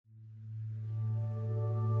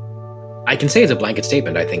I can say as a blanket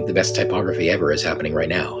statement, I think the best typography ever is happening right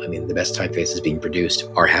now. I mean, the best typefaces being produced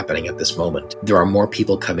are happening at this moment. There are more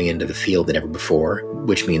people coming into the field than ever before,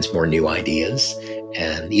 which means more new ideas.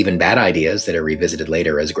 And even bad ideas that are revisited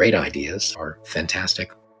later as great ideas are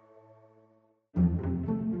fantastic.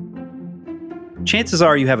 Chances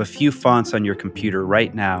are you have a few fonts on your computer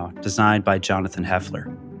right now designed by Jonathan Hoefler.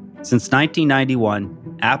 Since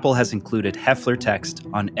 1991, Apple has included Hoefler text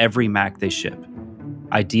on every Mac they ship.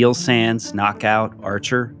 Ideal Sans, Knockout,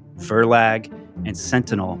 Archer, Verlag, and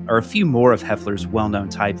Sentinel are a few more of Hoefler's well-known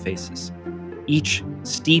typefaces, each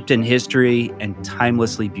steeped in history and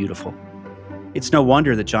timelessly beautiful. It's no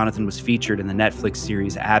wonder that Jonathan was featured in the Netflix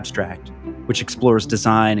series Abstract, which explores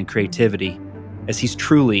design and creativity, as he's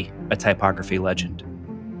truly a typography legend.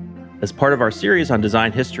 As part of our series on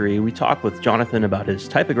design history, we talk with Jonathan about his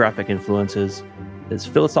typographic influences, his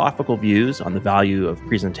philosophical views on the value of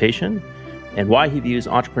presentation, and why he views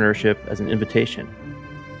entrepreneurship as an invitation.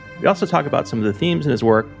 We also talk about some of the themes in his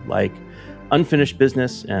work, like unfinished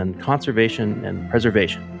business and conservation and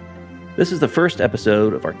preservation. This is the first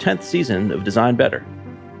episode of our 10th season of Design Better.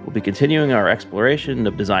 We'll be continuing our exploration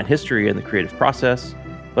of design history and the creative process,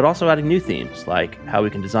 but also adding new themes like how we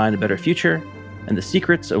can design a better future and the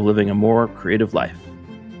secrets of living a more creative life.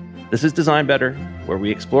 This is Design Better, where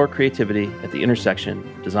we explore creativity at the intersection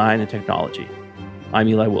of design and technology. I'm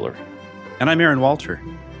Eli Wooler. And I'm Aaron Walter.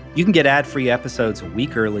 You can get ad-free episodes a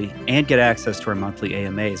week early and get access to our monthly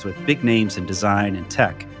AMAs with big names in design and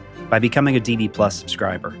tech by becoming a DB Plus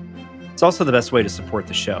subscriber. It's also the best way to support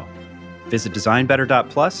the show. Visit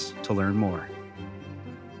designbetter.plus to learn more.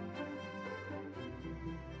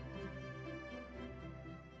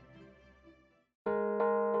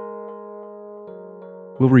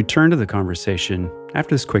 We'll return to the conversation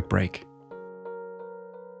after this quick break.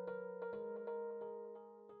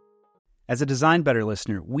 As a Design Better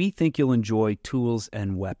listener, we think you'll enjoy Tools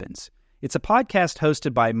and Weapons. It's a podcast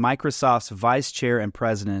hosted by Microsoft's Vice Chair and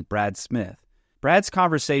President, Brad Smith. Brad's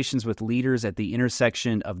conversations with leaders at the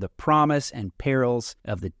intersection of the promise and perils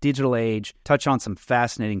of the digital age touch on some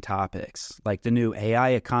fascinating topics, like the new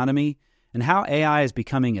AI economy and how AI is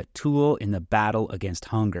becoming a tool in the battle against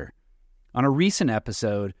hunger. On a recent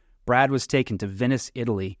episode, Brad was taken to Venice,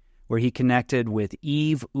 Italy, where he connected with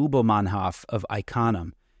Yves Ubelmannhoff of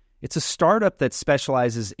Iconum. It's a startup that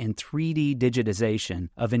specializes in 3D digitization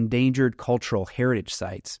of endangered cultural heritage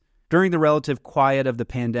sites. During the relative quiet of the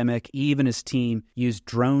pandemic, Yves and his team used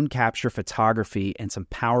drone capture photography and some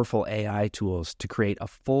powerful AI tools to create a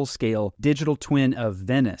full-scale digital twin of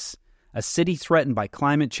Venice, a city threatened by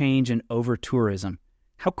climate change and over-tourism.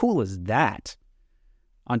 How cool is that?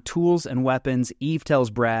 On Tools and Weapons, Yves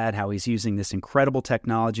tells Brad how he's using this incredible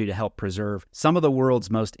technology to help preserve some of the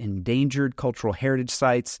world's most endangered cultural heritage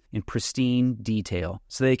sites in pristine detail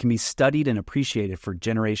so they can be studied and appreciated for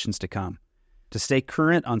generations to come. To stay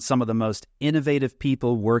current on some of the most innovative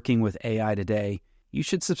people working with AI today, you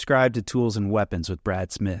should subscribe to Tools and Weapons with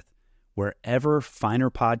Brad Smith, wherever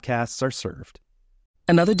finer podcasts are served.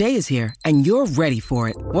 Another day is here, and you're ready for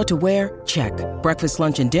it. What to wear? Check. Breakfast,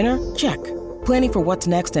 lunch, and dinner? Check. Planning for what's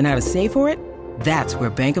next and how to save for it? That's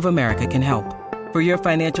where Bank of America can help. For your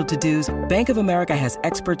financial to-dos, Bank of America has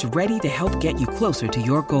experts ready to help get you closer to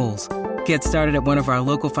your goals. Get started at one of our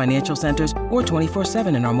local financial centers or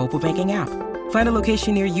 24/7 in our mobile banking app. Find a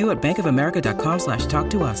location near you at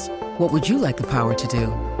bankofamerica.com/talktous. What would you like the power to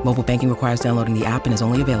do? Mobile banking requires downloading the app and is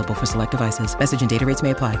only available for select devices. Message and data rates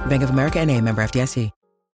may apply. Bank of America N.A., member FDIC.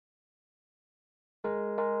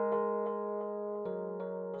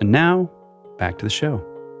 And now, back to the show.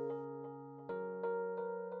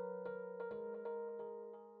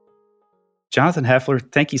 Jonathan Hoefler,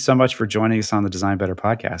 thank you so much for joining us on the Design Better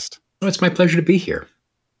podcast. Oh, it's my pleasure to be here.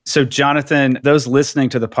 So, Jonathan, those listening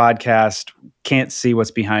to the podcast can't see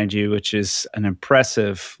what's behind you, which is an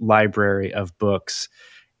impressive library of books.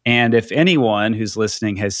 And if anyone who's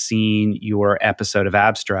listening has seen your episode of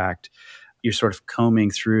Abstract, you're sort of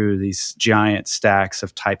combing through these giant stacks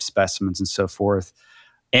of type specimens and so forth.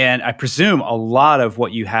 And I presume a lot of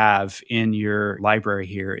what you have in your library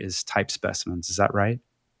here is type specimens. Is that right?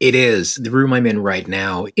 It is. The room I'm in right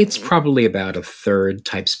now, it's probably about a third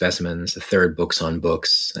type specimens, a third books on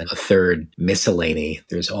books, and a third miscellany.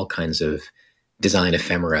 There's all kinds of design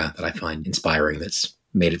ephemera that I find inspiring that's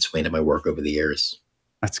made its way into my work over the years.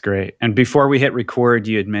 That's great. And before we hit record,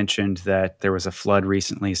 you had mentioned that there was a flood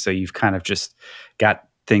recently, so you've kind of just got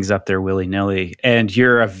things up there willy-nilly. And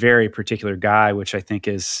you're a very particular guy, which I think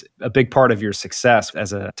is a big part of your success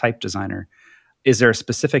as a type designer. Is there a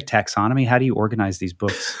specific taxonomy? How do you organize these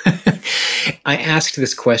books? I asked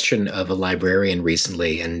this question of a librarian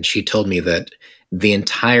recently, and she told me that the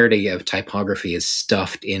entirety of typography is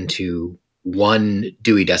stuffed into one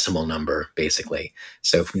Dewey Decimal number, basically.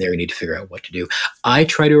 So from there, you need to figure out what to do. I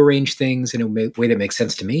try to arrange things in a way that makes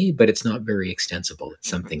sense to me, but it's not very extensible.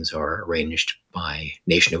 Some things are arranged by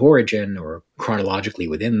nation of origin or chronologically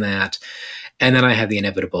within that. And then I have the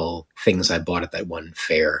inevitable things I bought at that one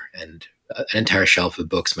fair and an entire shelf of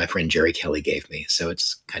books my friend Jerry Kelly gave me. So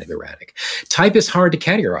it's kind of erratic. Type is hard to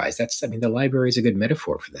categorize. The library is a good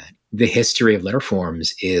metaphor for that. The history of letter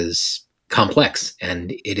forms is complex,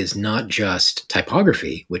 and it is not just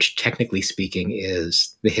typography, which technically speaking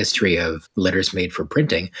is the history of letters made for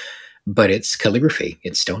printing, but it's calligraphy,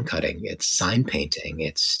 it's stone cutting, it's sign painting,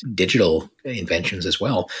 it's digital inventions as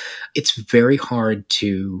well. It's very hard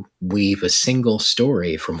to weave a single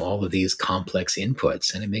story from all of these complex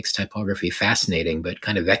inputs, and it makes typography fascinating, but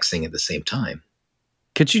kind of vexing at the same time.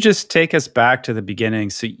 Could you just take us back to the beginning?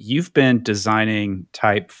 So you've been designing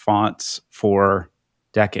type fonts for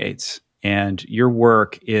decades, and your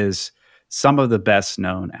work is some of the best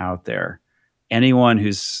known out there. Anyone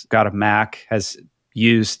who's got a Mac has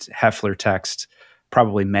used Hoefler text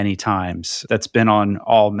probably many times. That's been on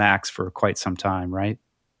all Macs for quite some time, right?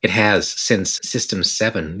 It has since System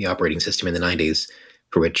 7, the operating system in the 90s,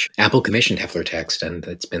 for which Apple commissioned Hoefler text, and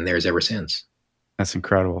it's been theirs ever since. That's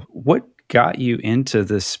incredible. What got you into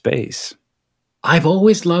this space? I've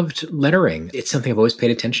always loved lettering. It's something I've always paid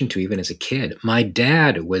attention to, even as a kid. My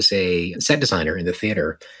dad was a set designer in the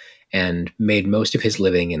theater and made most of his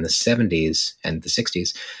living in the 70s and the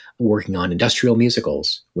 60s working on industrial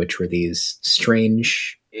musicals, which were these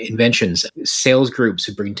strange inventions. Sales groups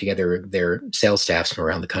would bring together their sales staffs from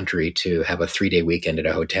around the country to have a 3-day weekend at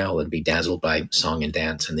a hotel and be dazzled by song and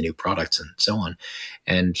dance and the new products and so on.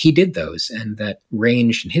 And he did those. And that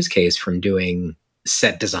ranged, in his case, from doing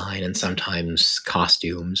set design and sometimes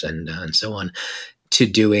costumes and so on, to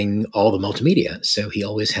doing all the multimedia. So he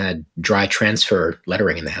always had dry transfer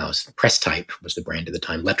lettering in the house. Press Type was the brand at the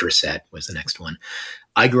time. Letraset was the next one.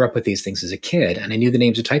 I grew up with these things as a kid, and I knew the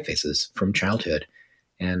names of typefaces from childhood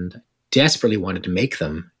and desperately wanted to make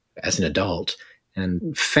them as an adult,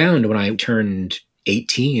 and found when I turned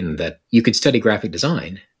 18 that you could study graphic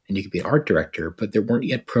design and you could be an art director, but there weren't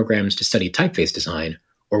yet programs to study typeface design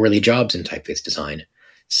or really jobs in typeface design.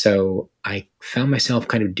 So I found myself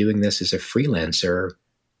kind of doing this as a freelancer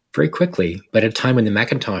very quickly, but at a time when the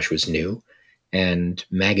Macintosh was new and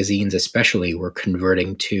magazines especially were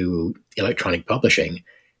converting to electronic publishing,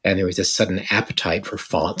 and there was this sudden appetite for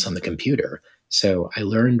fonts on the computer. So I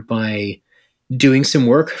learned by doing some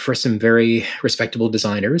work for some very respectable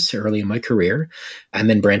designers early in my career, and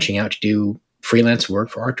then branching out to do freelance work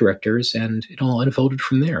for art directors, and it all unfolded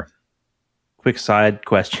from there. Quick side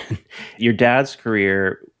question. Your dad's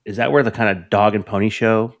career, is that where the kind of dog and pony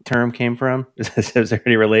show term came from? Is there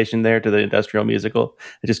any relation there to the industrial musical?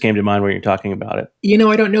 It just came to mind when you're talking about it.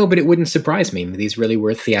 I don't know, but it wouldn't surprise me. These really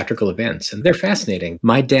were theatrical events, and they're fascinating.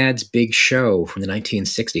 My dad's big show from the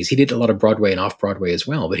 1960s, he did a lot of Broadway and off-Broadway as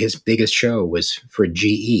well, but his biggest show was for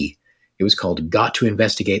GE. It was called Got to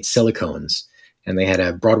Investigate Silicones. And they had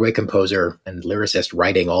a Broadway composer and lyricist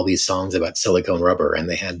writing all these songs about silicone rubber, and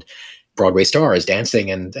they had Broadway stars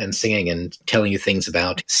dancing and singing and telling you things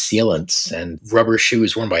about sealants and rubber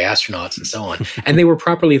shoes worn by astronauts and so on. And they were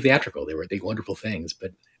properly theatrical. They were big, wonderful things,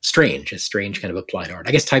 but a strange kind of applied art.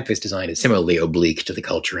 I guess typeface design is similarly oblique to the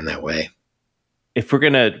culture in that way. If we're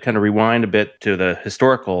going to kind of rewind a bit to the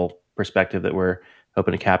historical perspective that we're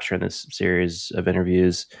hoping to capture in this series of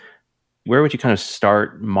interviews, where would you kind of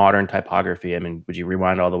start modern typography? I mean, would you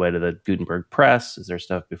rewind all the way to the Gutenberg press? Is there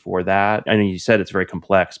stuff before that? I know you said it's very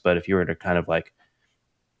complex, but if you were to kind of like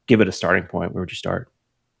give it a starting point, where would you start?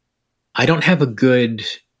 I don't have a good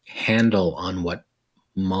handle on what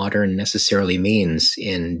modern necessarily means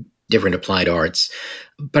in different applied arts,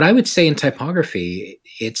 but I would say in typography,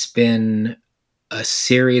 it's been a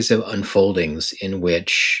series of unfoldings in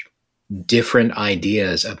which different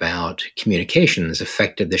ideas about communications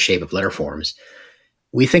affected the shape of letter forms.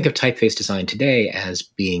 We think of typeface design today as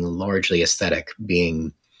being largely aesthetic,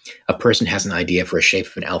 being a person has an idea for a shape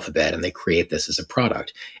of an alphabet and they create this as a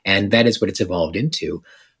product. And that is what it's evolved into.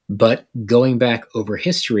 But going back over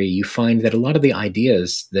history, you find that a lot of the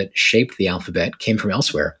ideas that shaped the alphabet came from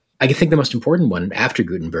elsewhere. I think the most important one after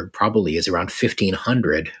Gutenberg probably is around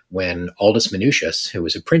 1500, when Aldus Manutius, who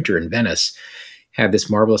was a printer in Venice, had this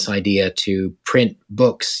marvelous idea to print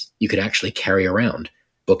books you could actually carry around.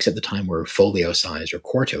 Books at the time were folio size or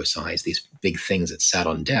quarto size, these big things that sat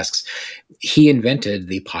on desks. He invented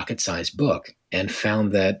the pocket-sized book and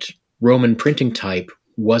found that Roman printing type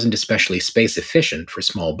wasn't especially space efficient for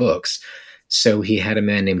small books. So he had a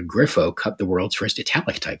man named Griffo cut the world's first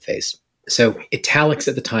italic typeface. So italics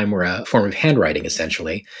at the time were a form of handwriting,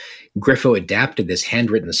 essentially. Griffo adapted this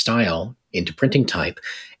handwritten style into printing type.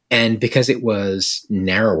 And because it was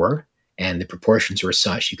narrower and the proportions were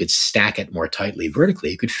such, you could stack it more tightly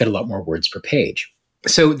vertically, you could fit a lot more words per page.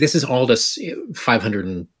 So this is all just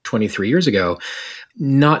 523 years ago,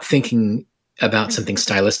 not thinking about something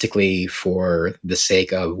stylistically for the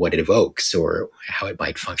sake of what it evokes or how it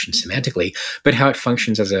might function semantically, but how it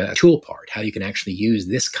functions as a tool part, how you can actually use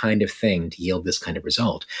this kind of thing to yield this kind of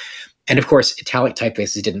result. And of course, italic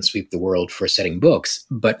typefaces didn't sweep the world for setting books,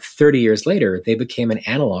 but 30 years later, they became an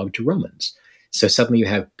analog to Romans. So suddenly you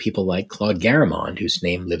have people like Claude Garamond, whose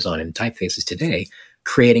name lives on in typefaces today,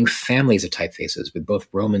 creating families of typefaces with both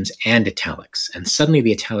Romans and italics. And suddenly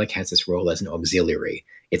the italic has this role as an auxiliary.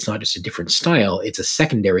 It's not just a different style, it's a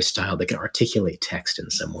secondary style that can articulate text in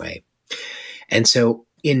some way. And so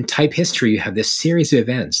in type history, you have this series of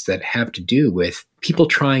events that have to do with people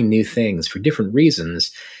trying new things for different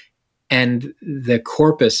reasons, and the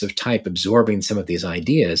corpus of type absorbing some of these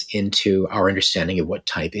ideas into our understanding of what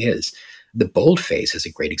type is. The boldface is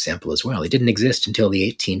a great example as well. It didn't exist until the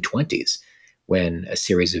 1820s, when a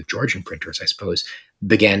series of Georgian printers, I suppose,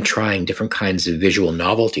 began trying different kinds of visual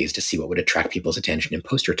novelties to see what would attract people's attention in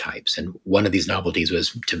poster types. And one of these novelties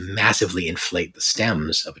was to massively inflate the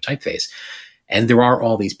stems of a typeface. And there are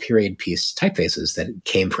all these period piece typefaces that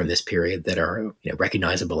came from this period that are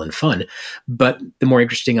recognizable and fun. But the more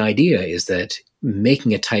interesting idea is that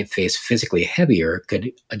making a typeface physically heavier could,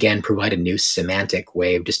 again, provide a new semantic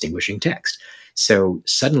way of distinguishing text. So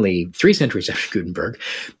suddenly, 3 centuries after Gutenberg,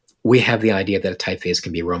 we have the idea that a typeface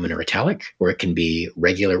can be Roman or italic, or it can be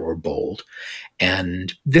regular or bold.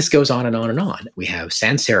 And this goes on and on and on. We have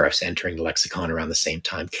sans serifs entering the lexicon around the same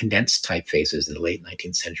time, condensed typefaces in the late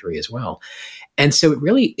 19th century as well. And so it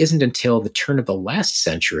really isn't until the turn of the last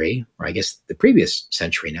century, or I guess the previous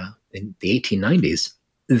century now, in the 1890s,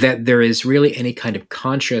 that there is really any kind of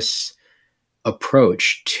conscious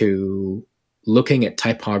approach to looking at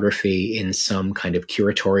typography in some kind of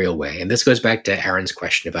curatorial way. And this goes back to Aaron's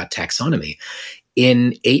question about taxonomy. In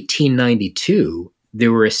 1892,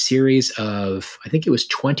 there were a series of, I think it was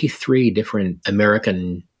 23 different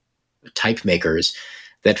American type makers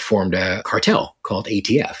that formed a cartel called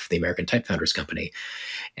ATF, the American Type Founders Company.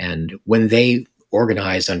 And when they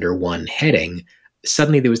organized under one heading,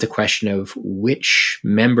 suddenly there was the question of which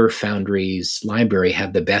member foundry's library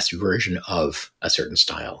had the best version of a certain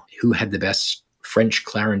style, who had the best French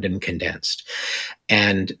Clarendon condensed.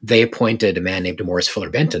 And they appointed a man named Maurice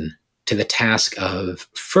Fuller Benton to the task of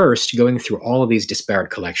first going through all of these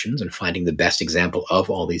disparate collections and finding the best example of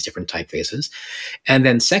all these different typefaces. And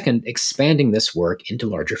then second, expanding this work into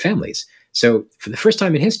larger families. So for the first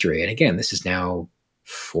time in history, and again, this is now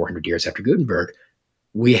 400 years after Gutenberg,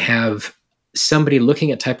 we have somebody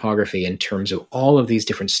looking at typography in terms of all of these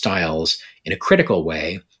different styles in a critical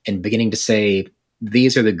way and beginning to say,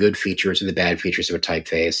 these are the good features or the bad features of a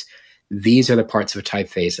typeface. These are the parts of a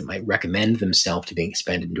typeface that might recommend themselves to being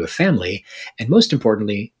expanded into a family. And most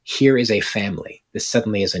importantly, here is a family. This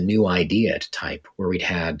suddenly is a new idea to type, where we'd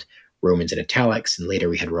had Romans in italics, and later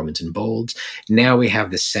we had Romans in bolds. Now we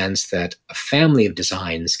have the sense that a family of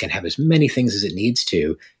designs can have as many things as it needs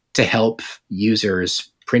to help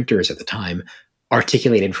users, printers at the time,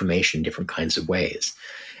 articulate information in different kinds of ways.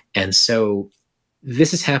 And so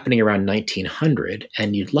this is happening around 1900,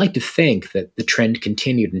 and you'd like to think that the trend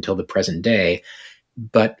continued until the present day,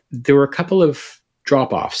 but there were a couple of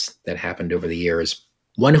drop-offs that happened over the years,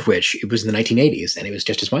 one of which, it was in the 1980s, and it was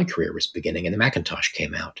just as my career was beginning, and the Macintosh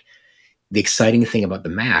came out. The exciting thing about the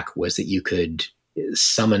Mac was that you could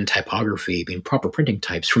summon typography, being proper printing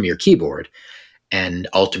types, from your keyboard, and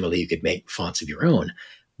ultimately you could make fonts of your own.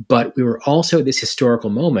 But we were also at this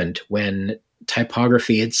historical moment when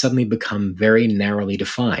typography had suddenly become very narrowly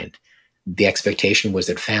defined. The expectation was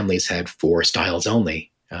that families had 4 styles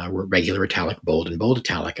only, regular italic, bold, and bold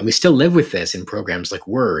italic. And we still live with this in programs like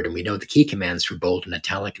Word, and we know the key commands for bold and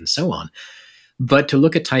italic and so on. But to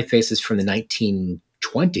look at typefaces from the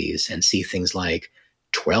 1920s and see things like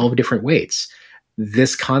 12 different weights,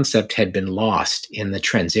 this concept had been lost in the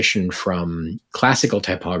transition from classical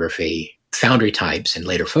typography, foundry types, and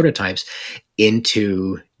later phototypes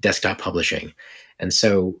into desktop publishing. And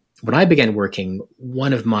so when I began working,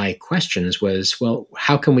 one of my questions was, well,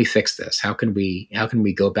 how can we fix this? How can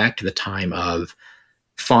we go back to the time of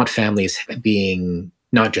font families being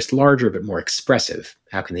not just larger, but more expressive?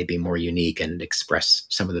 How can they be more unique and express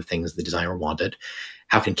some of the things the designer wanted?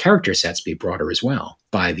 How can character sets be broader as well?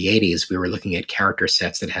 By the 80s, we were looking at character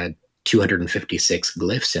sets that had 256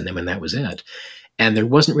 glyphs in them, and that was it. And there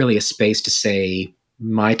wasn't really a space to say,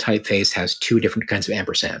 my typeface has two different kinds of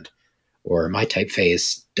ampersand, or my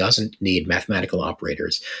typeface doesn't need mathematical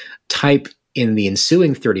operators. Type in the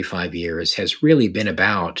ensuing 35 years has really been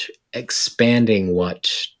about expanding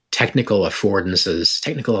what technical affordances,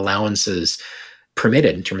 technical allowances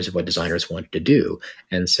permitted in terms of what designers wanted to do.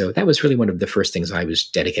 And so that was really one of the first things I was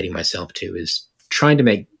dedicating myself to, is trying to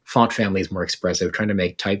make font families more expressive, trying to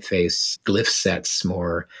make typeface glyph sets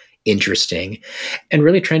more interesting, and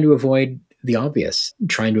really trying to avoid the obvious,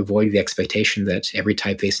 trying to avoid the expectation that every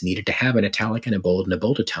typeface needed to have an italic and a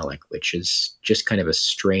bold italic, which is just kind of a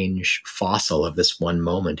strange fossil of this one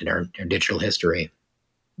moment in our digital history.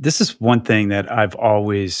 This is one thing that I've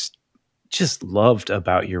always just loved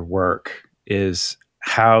about your work, is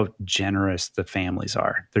how generous the families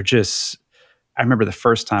are. They're just, I remember the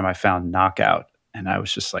first time I found Knockout, and I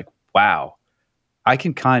was just like, wow, I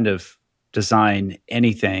can kind of design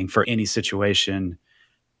anything for any situation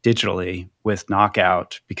digitally with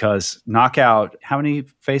Knockout, because Knockout, how many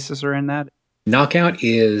faces are in that? Knockout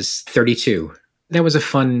is 32. That was a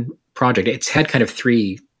fun project. It's had kind of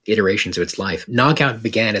three iterations of its life. Knockout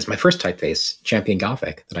began as my first typeface, Champion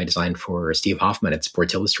Gothic, that I designed for Steve Hoffman at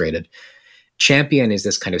Sports Illustrated. Champion is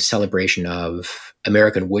this kind of celebration of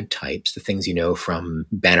American wood types, the things you know from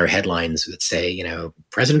banner headlines that say,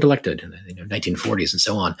 President elected in the 1940s and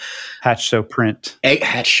so on. Hatch Show Print.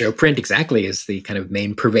 Hatch Show Print, exactly, is the kind of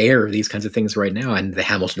main purveyor of these kinds of things right now. And the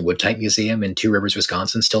Hamilton Wood Type Museum in Two Rivers,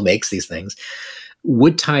 Wisconsin still makes these things.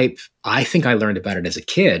 Wood type, I think I learned about it as a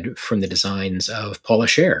kid from the designs of Paula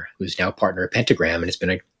Scher, who's now partner at Pentagram and has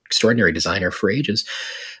been an extraordinary designer for ages.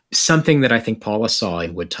 Something that I think Paula saw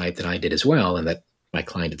in wood type that I did as well, and that my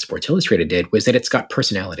client at Sports Illustrated did, was that it's got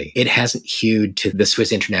personality. It hasn't hewed to the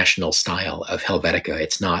Swiss International style of Helvetica.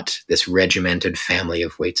 It's not this regimented family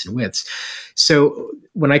of weights and widths. So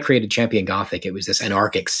when I created Champion Gothic, it was this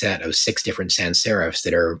anarchic set of 6 different sans serifs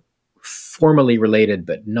that are formally related,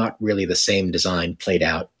 but not really the same design played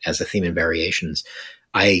out as a theme and variations.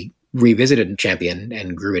 I revisited Champion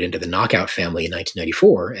and grew it into the Knockout family in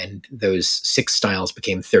 1994, and those 6 styles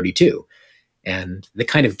became 32. And the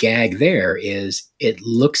kind of gag there is it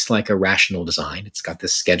looks like a rational design. It's got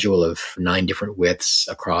this schedule of 9 different widths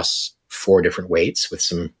across 4 different weights with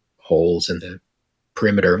some holes in the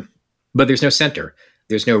perimeter, but there's no center.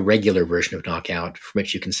 There's no regular version of Knockout from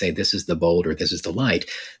which you can say this is the bold or this is the light.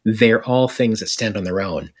 They're all things that stand on their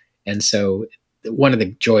own. And so one of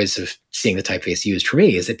the joys of seeing the typeface used for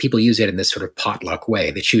me is that people use it in this sort of potluck way.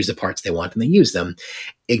 They choose the parts they want and they use them,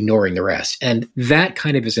 ignoring the rest. And that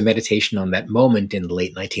kind of is a meditation on that moment in the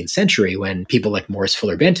late 19th century when people like Morris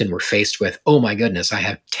Fuller Benton were faced with, oh my goodness, I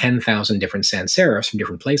have 10,000 different sans serifs from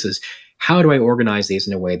different places. How do I organize these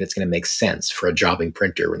in a way that's going to make sense for a jobbing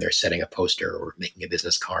printer when they're setting a poster or making a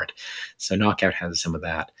business card? So Knockout has some of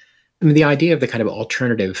that. I mean, the idea of the kind of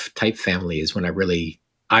alternative type family is when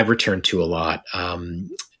I've returned to a lot.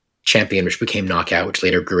 Champion, which became Knockout, which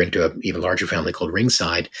later grew into an even larger family called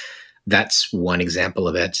Ringside. That's one example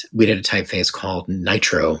of it. We did a typeface called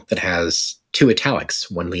Nitro that has 2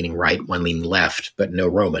 italics, one leaning right, one leaning left, but no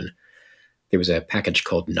Roman. There was a package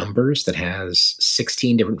called Numbers that has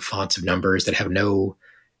 16 different fonts of numbers that have no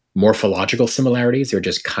morphological similarities. They're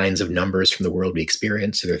just kinds of numbers from the world we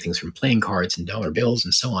experience. So there are things from playing cards and dollar bills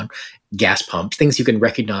and so on. Gas pumps, things you can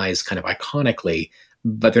recognize kind of iconically,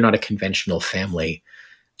 but they're not a conventional family.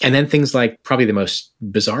 And then things like probably the most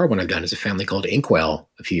bizarre one I've done is a family called Inkwell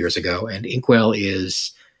a few years ago. And Inkwell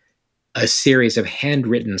is a series of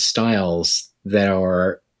handwritten styles that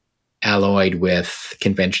are alloyed with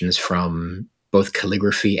conventions from both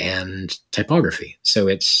calligraphy and typography. So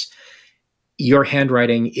it's your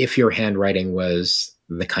handwriting, if your handwriting was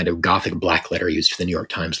the kind of Gothic black letter used for the New York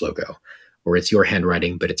Times logo, or it's your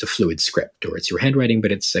handwriting, but it's a fluid script, or it's your handwriting,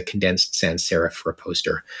 but it's a condensed sans serif for a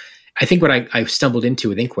poster. I think what I stumbled into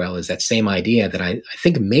with Inkwell is that same idea that I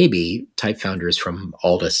think maybe type founders from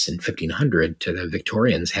Aldus in 1500 to the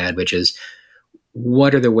Victorians had, which is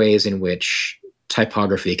what are the ways in which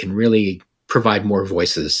typography can really provide more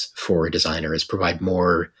voices for designers, provide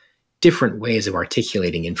more different ways of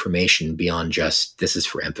articulating information beyond just this is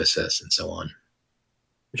for emphasis and so on.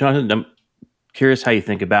 Jonathan, I'm curious how you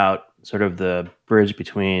think about sort of the bridge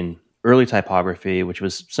between early typography, which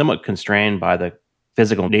was somewhat constrained by the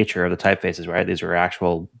physical nature of the typefaces, right? These were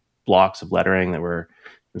actual blocks of lettering that were,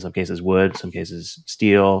 in some cases, wood, some cases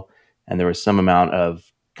steel, and there was some amount of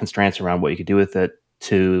constraints around what you could do with it,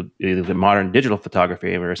 to either the modern digital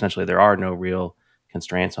photography, where essentially there are no real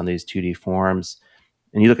constraints on these 2D forms.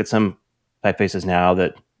 And you look at some typefaces now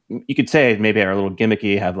that you could say maybe are a little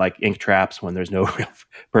gimmicky, have like ink traps when there's no real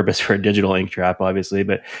purpose for a digital ink trap, obviously.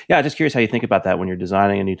 But yeah, just curious how you think about that when you're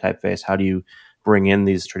designing a new typeface. How do you bring in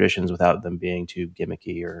these traditions without them being too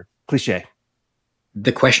gimmicky or cliche?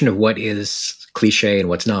 The question of what is cliche and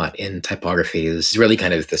what's not in typography is really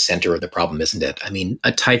kind of the center of the problem, isn't it? I mean,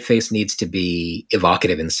 a typeface needs to be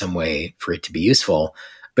evocative in some way for it to be useful,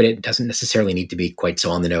 but it doesn't necessarily need to be quite so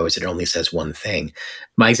on the nose that it only says one thing.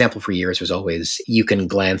 My example for years was always, you can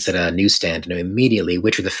glance at a newsstand and know immediately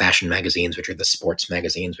which are the fashion magazines, which are the sports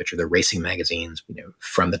magazines, which are the racing magazines,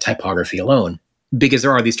 from the typography alone. Because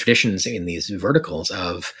there are these traditions in these verticals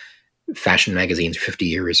of fashion magazines for 50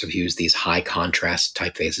 years have used these high contrast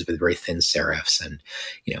typefaces with very thin serifs, and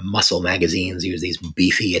muscle magazines use these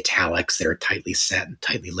beefy italics that are tightly set and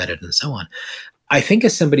tightly leaded and so on. I think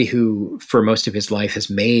as somebody who for most of his life has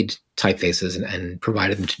made typefaces and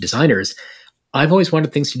provided them to designers, I've always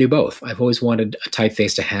wanted things to do both. I've always wanted a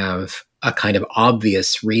typeface to have a kind of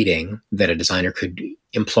obvious reading that a designer could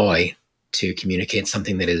employ to communicate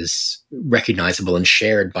something that is recognizable and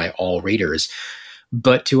shared by all readers,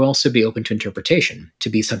 but to also be open to interpretation, to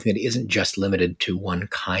be something that isn't just limited to one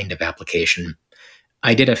kind of application.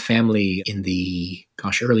 I did a family in the,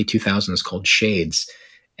 early 2000s called Shades,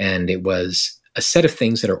 and it was a set of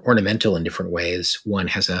things that are ornamental in different ways. One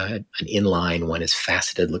has an inline, one is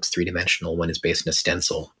faceted, looks three-dimensional, one is based on a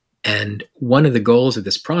stencil. And one of the goals of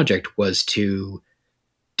this project was to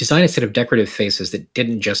design a set of decorative faces that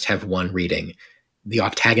didn't just have one reading. The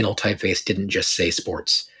octagonal typeface didn't just say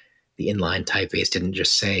sports. The inline typeface didn't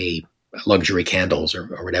just say luxury candles or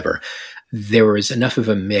whatever. There was enough of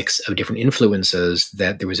a mix of different influences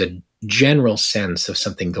that there was a general sense of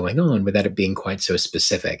something going on without it being quite so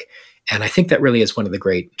specific. And I think that really is one of the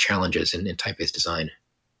great challenges in typeface design.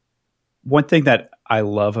 One thing that I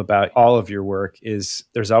love about all of your work is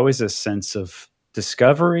there's always a sense of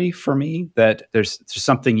discovery for me, that there's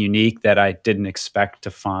something unique that I didn't expect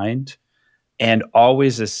to find, and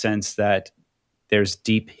always a sense that there's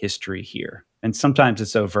deep history here. And sometimes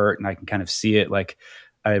it's overt and I can kind of see it, like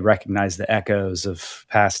I recognize the echoes of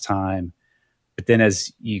past time. But then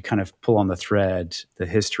as you kind of pull on the thread, the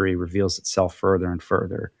history reveals itself further and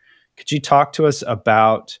further. Could you talk to us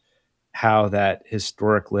about how that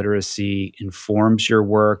historic literacy informs your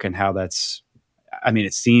work and how that's,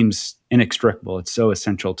 it seems inextricable. It's so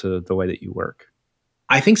essential to the way that you work.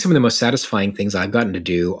 I think some of the most satisfying things I've gotten to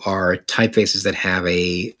do are typefaces that have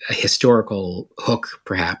a historical hook,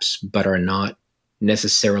 perhaps, but are not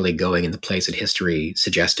necessarily going in the place that history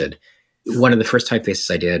suggested. One of the first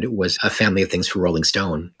typefaces I did was a family of things for Rolling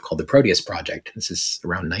Stone called the Proteus Project. This is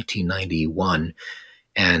around 1991.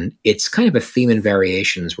 And it's kind of a theme in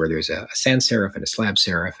variations where there's a sans serif and a slab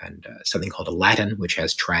serif, and something called a Latin, which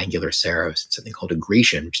has triangular serifs, and something called a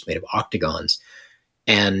Grecian, which is made of octagons.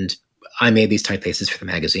 And I made these typefaces for the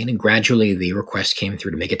magazine, and gradually the request came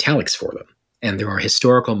through to make italics for them. And there are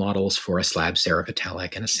historical models for a slab serif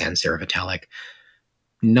italic and a sans serif italic,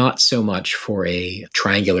 not so much for a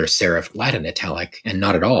triangular serif Latin italic, and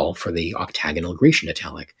not at all for the octagonal Grecian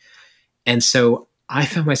italic. And so I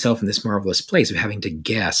found myself in this marvelous place of having to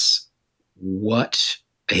guess what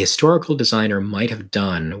a historical designer might have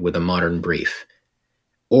done with a modern brief,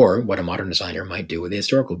 or what a modern designer might do with a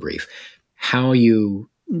historical brief. How you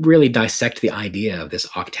really dissect the idea of this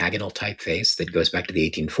octagonal typeface that goes back to the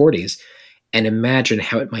 1840s and imagine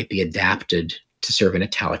how it might be adapted to serve an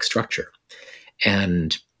italic structure.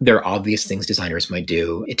 And there are obvious things designers might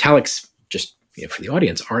do. Italics, just for the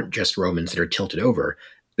audience, aren't just Romans that are tilted over.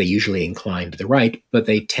 They usually incline to the right, but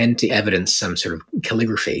they tend to evidence some sort of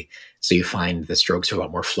calligraphy. So you find the strokes are a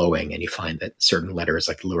lot more flowing, and you find that certain letters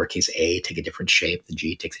like the lowercase a take a different shape, the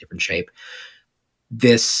G takes a different shape.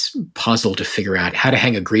 This puzzle to figure out how to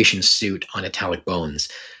hang a Grecian suit on italic bones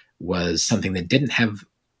was something that didn't have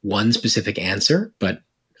one specific answer, but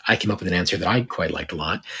I came up with an answer that I quite liked a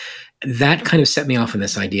lot. That kind of set me off on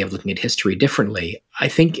this idea of looking at history differently. I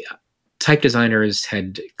think type designers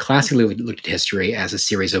had classically looked at history as a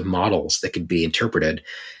series of models that could be interpreted.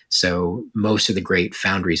 So most of the great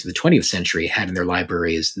foundries of the 20th century had in their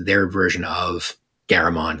libraries their version of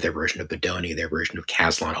Garamond, their version of Bodoni, their version of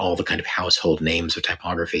Caslon, all the kind of household names of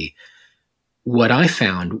typography. What I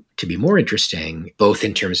found to be more interesting, both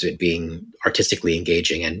in terms of it being artistically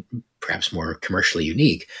engaging and perhaps more commercially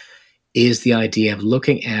unique, is the idea of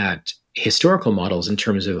looking at historical models in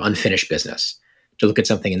terms of unfinished business. To look at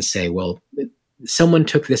something and say, well, someone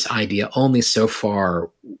took this idea only so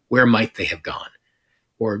far, where might they have gone?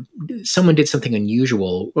 Or someone did something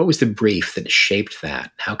unusual. What was the brief that shaped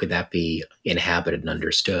that? How could that be inhabited and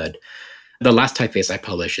understood? The last typeface I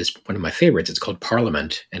published is one of my favorites. It's called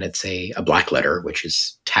Parliament, and it's a black letter, which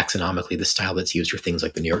is taxonomically the style that's used for things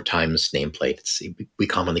like the New York Times nameplate. We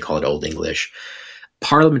commonly call it Old English.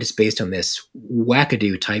 Parliament is based on this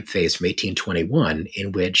wackadoo typeface from 1821,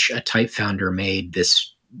 in which a type founder made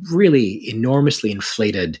this really enormously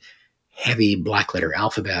inflated, heavy black letter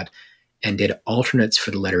alphabet and did alternates for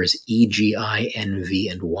the letters E, G, I, N, V,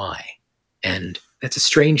 and Y. And that's a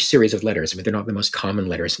strange series of letters. I mean, they're not the most common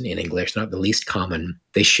letters in English, not the least common.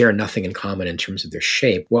 They share nothing in common in terms of their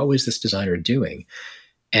shape. What was this designer doing?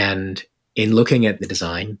 And in looking at the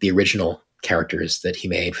design, the original characters that he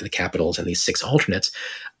made for the capitals and these 6 alternates,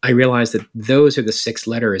 I realized that those are the 6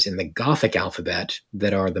 letters in the Gothic alphabet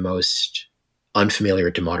that are the most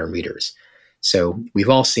unfamiliar to modern readers. So we've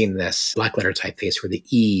all seen this black letter typeface where the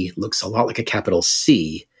E looks a lot like a capital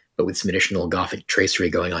C, but with some additional Gothic tracery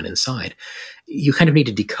going on inside. You kind of need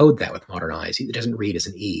to decode that with modern eyes. It doesn't read as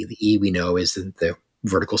an E. The E we know is the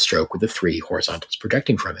vertical stroke with the 3 horizontals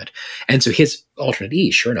projecting from it. And so his alternate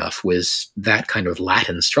E, sure enough, was that kind of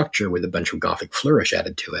Latin structure with a bunch of Gothic flourish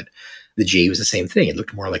added to it. The G was the same thing. It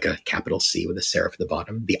looked more like a capital C with a serif at the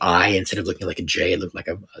bottom. The I, instead of looking like a J, it looked like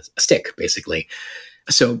a stick, basically.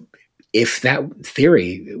 So if that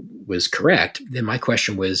theory was correct, then my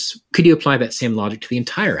question was, could you apply that same logic to the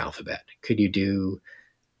entire alphabet? Could you do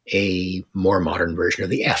a more modern version of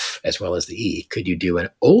the F as well as the E? Could you do an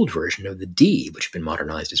old version of the D, which had been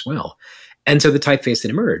modernized as well? And so the typeface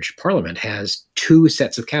that emerged, Parliament, has 2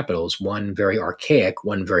 sets of capitals, one very archaic,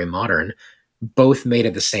 one very modern, both made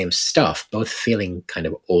of the same stuff, both feeling kind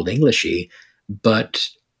of Old Englishy, but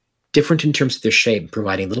different in terms of their shape,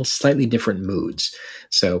 providing little slightly different moods.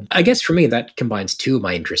 So I guess for me, that combines 2 of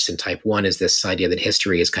my interests in type. One is this idea that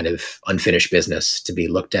history is kind of unfinished business to be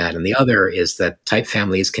looked at. And the other is that type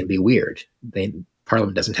families can be weird.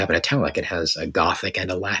 Parliament doesn't have an italic. It has a Gothic and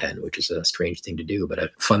a Latin, which is a strange thing to do, but a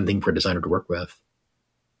fun thing for a designer to work with.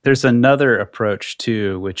 There's another approach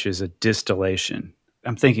too, which is a distillation.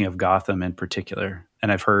 I'm thinking of Gotham in particular,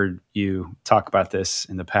 and I've heard you talk about this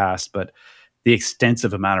in the past, but the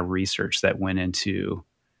extensive amount of research that went into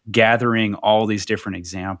gathering all these different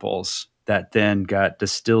examples that then got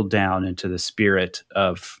distilled down into the spirit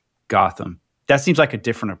of Gotham. That seems like a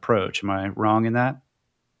different approach. Am I wrong in that?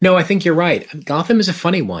 No, I think you're right. Gotham is a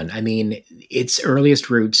funny one. I mean, its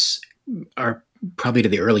earliest roots are probably to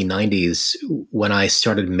the early 90s when I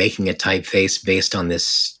started making a typeface based on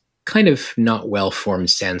this kind of not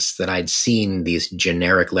well-formed sense that I'd seen these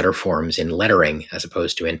generic letter forms in lettering as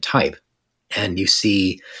opposed to in type. And you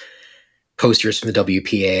see posters from the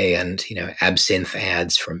WPA and, absinthe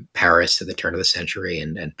ads from Paris at the turn of the century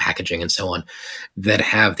and packaging and so on that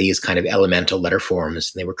have these kind of elemental letter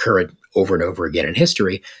forms. They recur over and over again in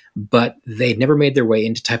history, but they never made their way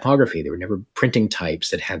into typography. They were never printing types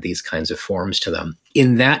that had these kinds of forms to them.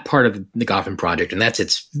 In that part of the Gotham project, and that's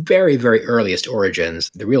its very, very earliest origins,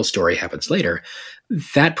 the real story happens later,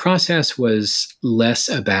 that process was less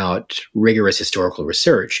about rigorous historical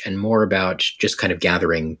research and more about just kind of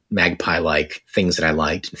gathering magpie-like things that I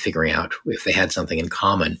liked and figuring out if they had something in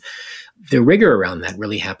common. The rigor around that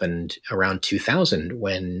really happened around 2000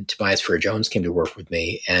 when Tobias Fuller-Jones came to work with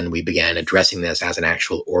me and we began addressing this as an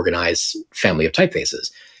actual organized family of typefaces.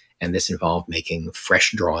 And this involved making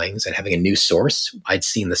fresh drawings and having a new source. I'd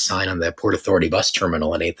seen the sign on the Port Authority bus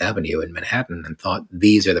terminal on 8th Avenue in Manhattan and thought,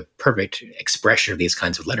 these are the perfect expression of these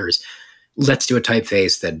kinds of letters. Let's do a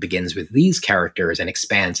typeface that begins with these characters and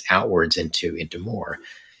expands outwards into more.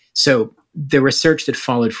 So the research that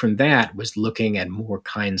followed from that was looking at more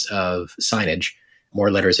kinds of signage, more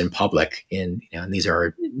letters in public, and these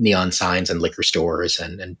are neon signs in liquor stores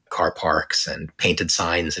and car parks and painted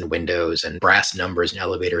signs and windows and brass numbers and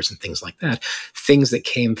elevators and things like that. Things that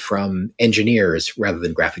came from engineers rather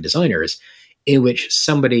than graphic designers, in which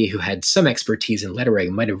somebody who had some expertise in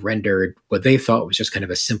lettering might have rendered what they thought was just kind of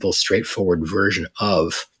a simple, straightforward version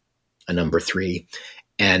of a number 3.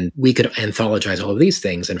 And we could anthologize all of these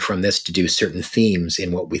things, and from this to do certain themes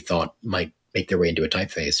in what we thought might make their way into a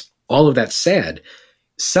typeface. All of that said,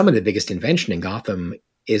 some of the biggest invention in Gotham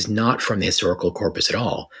is not from the historical corpus at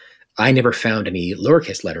all. I never found any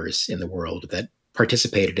lowercase letters in the world that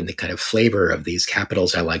participated in the kind of flavor of these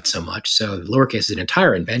capitals I liked so much. So the lowercase is an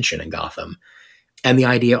entire invention in Gotham. And the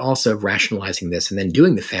idea also of rationalizing this and then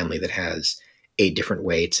doing the family that has 8 different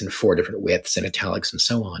weights and 4 different widths and italics and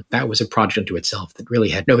so on, that was a project unto itself that really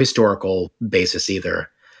had no historical basis either.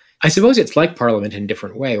 I suppose it's like Parliament in a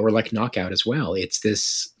different way, or like Knockout as well. It's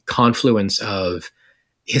this confluence of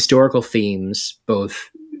historical themes, both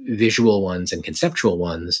visual ones and conceptual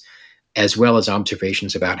ones, as well as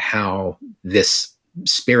observations about how this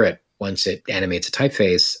spirit once it animates a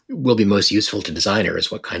typeface will be most useful to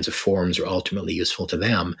designers, what kinds of forms are ultimately useful to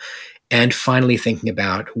them. And finally, thinking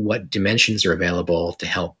about what dimensions are available to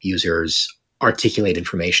help users articulate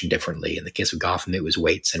information differently. In the case of Gotham, it was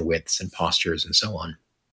weights and widths and postures and so on.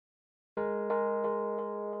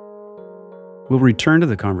 We'll return to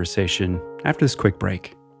the conversation after this quick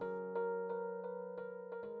break.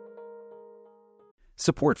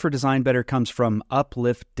 Support for Design Better comes from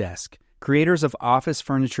Uplift Desk, creators of office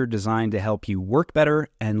furniture designed to help you work better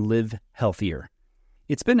and live healthier.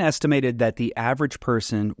 It's been estimated that the average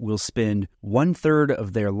person will spend 1/3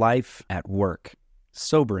 of their life at work.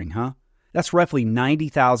 Sobering, huh? That's roughly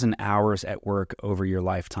 90,000 hours at work over your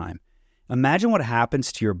lifetime. Imagine what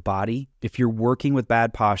happens to your body if you're working with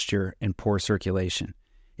bad posture and poor circulation.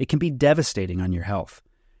 It can be devastating on your health.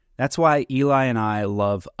 That's why Eli and I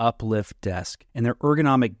love Uplift Desk and their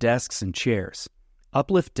ergonomic desks and chairs.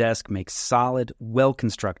 Uplift Desk makes solid,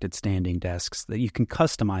 well-constructed standing desks that you can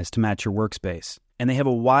customize to match your workspace. And they have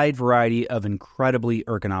a wide variety of incredibly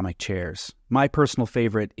ergonomic chairs. My personal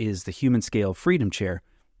favorite is the Human Scale Freedom Chair.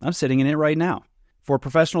 I'm sitting in it right now. For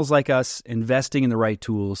professionals like us, investing in the right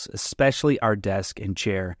tools, especially our desk and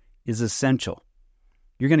chair, is essential.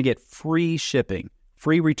 You're going to get free shipping,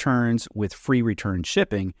 free returns with free return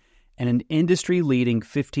shipping, and an industry-leading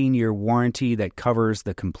 15-year warranty that covers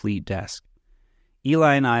the complete desk.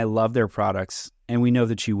 Eli and I love their products, and we know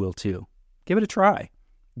that you will too. Give it a try.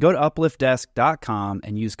 Go to upliftdesk.com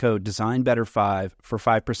and use code DesignBetter5 for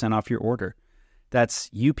 5% off your order. That's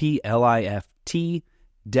UPLIFT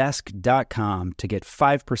desk.com to get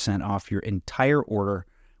 5% off your entire order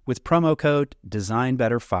with promo code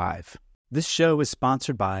DesignBetter5. This show is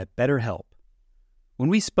sponsored by BetterHelp. When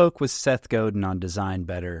we spoke with Seth Godin on Design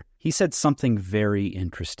Better, he said something very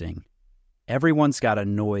interesting. Everyone's got a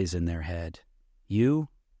noise in their head. You,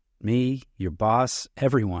 me, your boss,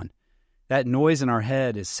 everyone. That noise in our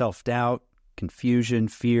head is self-doubt, confusion,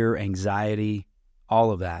 fear, anxiety,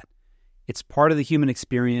 all of that. It's part of the human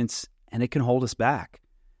experience, and it can hold us back.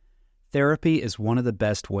 Therapy is one of the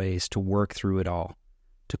best ways to work through it all,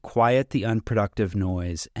 to quiet the unproductive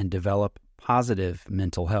noise and develop positive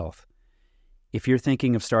mental health. If you're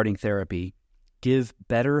thinking of starting therapy, give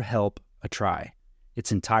BetterHelp a try.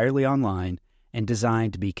 It's entirely online and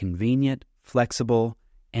designed to be convenient, flexible,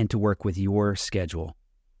 and to work with your schedule.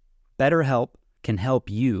 BetterHelp can help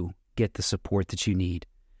you get the support that you need.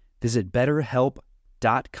 Visit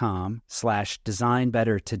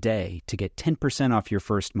BetterHelp.com/designbetter today to get 10% off your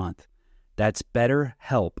first month. That's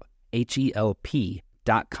BetterHelp,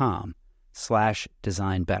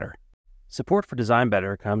 HELP.com/designbetter. Support for Design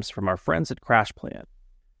Better comes from our friends at CrashPlan.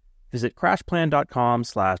 Visit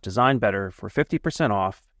crashplan.com/designbetter for 50%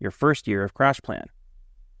 off your first year of CrashPlan.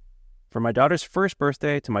 From my daughter's first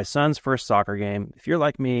birthday to my son's first soccer game, if you're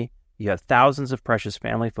like me, you have thousands of precious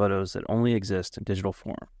family photos that only exist in digital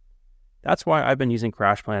form. That's why I've been using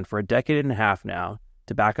CrashPlan for a decade and a half now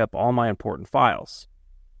to back up all my important files.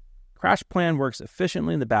 CrashPlan works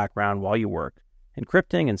efficiently in the background while you work,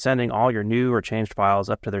 encrypting and sending all your new or changed files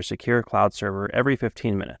up to their secure cloud server every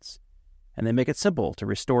 15 minutes. And they make it simple to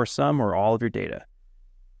restore some or all of your data.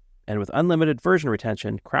 And with unlimited version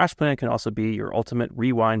retention, CrashPlan can also be your ultimate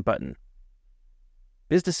rewind button.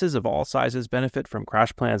 Businesses of all sizes benefit from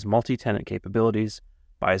CrashPlan's multi-tenant capabilities.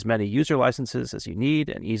 Buy as many user licenses as you need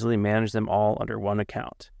and easily manage them all under one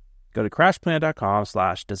account. Go to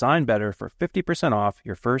crashplan.com/designbetter for 50% off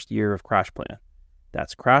your first year of CrashPlan.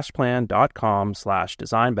 That's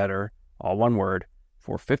crashplan.com/designbetter, all one word,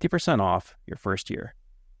 for 50% off your first year.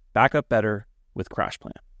 Back up better with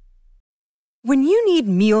CrashPlan. When you need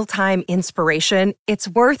mealtime inspiration, it's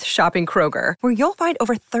worth shopping Kroger, where you'll find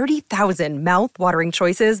over 30,000 mouth-watering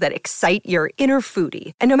choices that excite your inner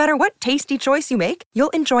foodie. And no matter what tasty choice you make,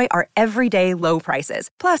 you'll enjoy our everyday low prices,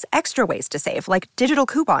 plus extra ways to save, like digital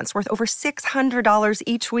coupons worth over $600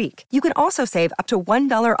 each week. You can also save up to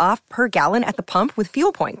 $1 off per gallon at the pump with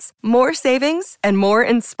fuel points. More savings and more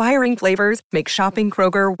inspiring flavors make shopping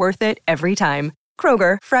Kroger worth it every time.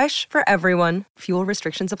 Kroger, fresh for everyone. Fuel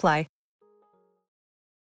restrictions apply.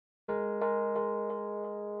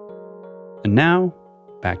 And now,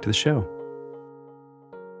 back to the show.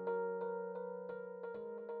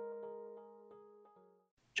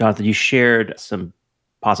 Jonathan, you shared some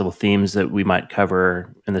possible themes that we might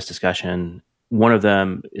cover in this discussion. One of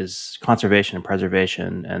them is conservation and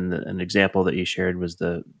preservation, and an example that you shared was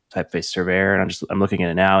the typeface surveyor. And I'm looking at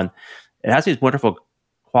it now, and it has these wonderful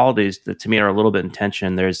qualities that to me are a little bit in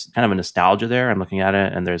tension. There's kind of a nostalgia there. I'm looking at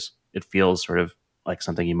it, and it feels sort of like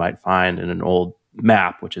something you might find in an old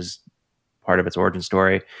map, which is part of its origin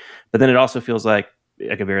story. But then it also feels like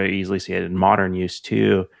I could very easily see it in modern use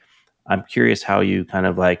too. I'm curious how you kind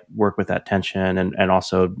of like work with that tension and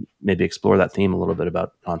also maybe explore that theme a little bit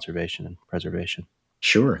about conservation and preservation.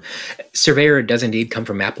 Sure. Surveyor does indeed come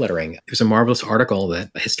from map lettering. There's a marvelous article that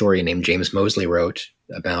a historian named James Moseley wrote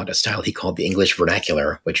about a style he called the English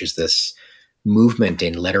vernacular, which is this movement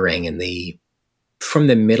in lettering from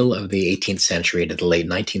the middle of the 18th century to the late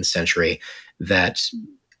 19th century that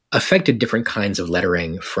affected different kinds of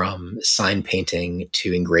lettering, from sign painting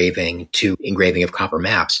to engraving of copper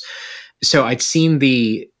maps. So I'd seen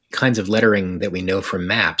the kinds of lettering that we know from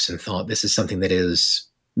maps and thought, this is something that is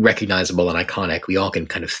recognizable and iconic. We all can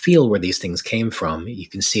kind of feel where these things came from. You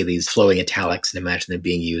can see these flowing italics and imagine them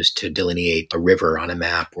being used to delineate a river on a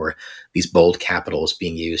map, or these bold capitals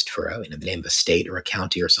being used for the name of a state or a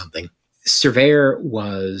county or something. Surveyor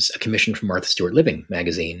was a commission from Martha Stewart Living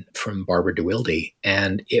magazine from Barbara DeWilde,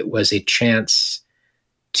 and it was a chance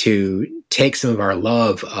to take some of our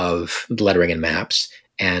love of lettering and maps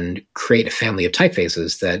and create a family of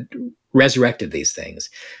typefaces that resurrected these things.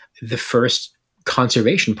 The first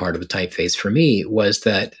conservation part of the typeface for me was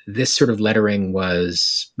that this sort of lettering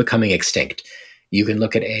was becoming extinct. You can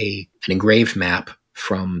look at an engraved map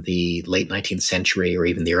from the late 19th century or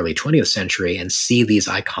even the early 20th century and see these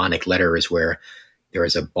iconic letters where there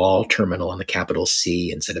is a ball terminal on the capital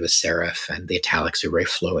C instead of a serif, and the italics are very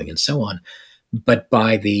flowing and so on. But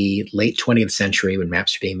by the late 20th century, when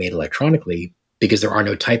maps are being made electronically, because there are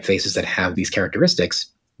no typefaces that have these characteristics,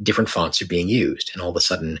 different fonts are being used. And all of a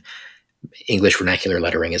sudden, English vernacular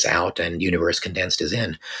lettering is out and Universe Condensed is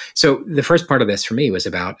in. So the first part of this for me was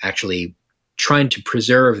about actually trying to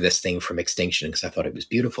preserve this thing from extinction, because I thought it was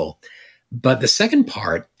beautiful. But the second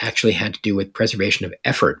part actually had to do with preservation of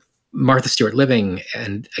effort. Martha Stewart Living,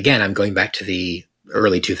 and again, I'm going back to the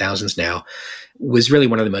early 2000s now, was really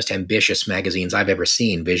one of the most ambitious magazines I've ever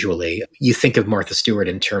seen visually. You think of Martha Stewart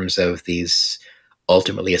in terms of these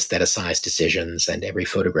ultimately aestheticized decisions and every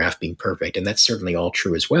photograph being perfect, and that's certainly all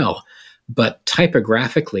true as well. But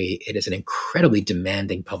typographically, it is an incredibly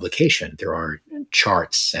demanding publication. There are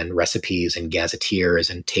charts and recipes and gazetteers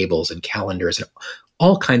and tables and calendars and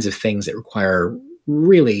all kinds of things that require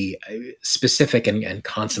really specific and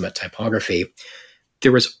consummate typography.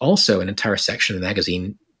 There was also an entire section of the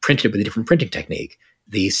magazine printed with a different printing technique.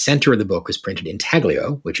 The center of the book was printed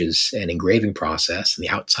intaglio, which is an engraving process, and the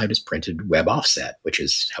outside is printed web offset, which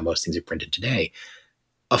is how most things are printed today.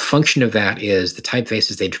 A function of that is the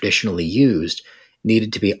typefaces they traditionally used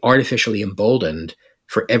needed to be artificially emboldened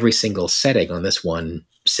for every single setting on this one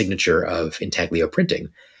signature of intaglio printing.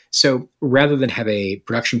 So rather than have a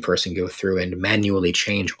production person go through and manually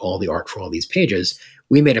change all the art for all these pages,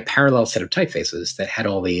 we made a parallel set of typefaces that had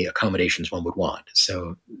all the accommodations one would want.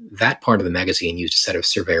 So that part of the magazine used a set of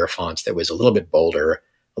Surveyor fonts that was a little bit bolder,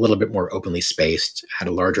 a little bit more openly spaced, had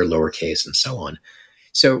a larger lowercase, and so on.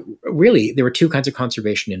 So really, there were two kinds of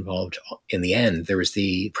conservation involved in the end. There was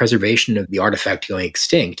the preservation of the artifact going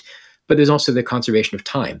extinct, but there's also the conservation of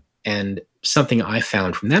time. And something I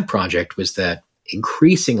found from that project was that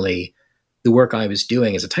increasingly, the work I was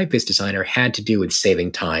doing as a typeface designer had to do with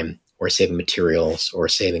saving time or saving materials or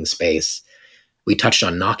saving space. We touched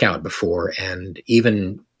on Knockout before, and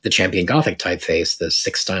even the Champion Gothic typeface, the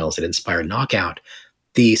 6 styles that inspired Knockout,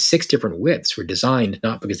 the 6 different widths were designed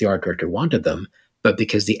not because the art director wanted them, but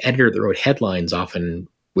because the editor that wrote headlines often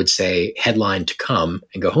would say, headline to come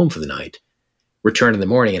and go home for the night, return in the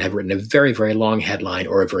morning and have written a very, very long headline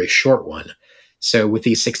or a very short one. So with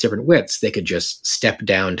these 6 different widths, they could just step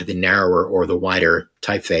down to the narrower or the wider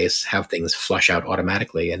typeface, have things flush out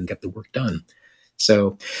automatically and get the work done.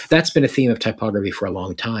 So that's been a theme of typography for a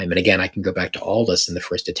long time. And again, I can go back to Aldous in the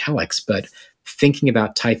first italics, but thinking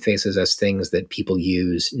about typefaces as things that people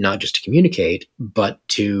use not just to communicate, but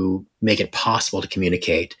to make it possible to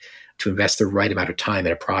communicate, to invest the right amount of time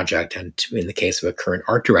in a project, and to, in the case of a current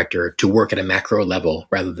art director, to work at a macro level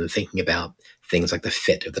rather than thinking about things like the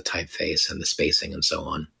fit of the typeface and the spacing and so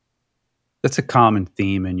on. That's a common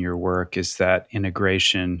theme in your work, is that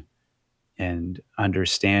integration and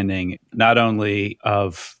understanding not only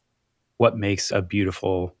of what makes a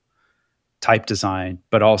beautiful type design,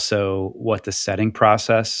 but also what the setting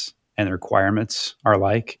process and the requirements are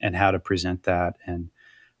like and how to present that. And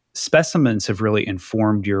specimens have really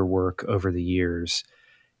informed your work over the years.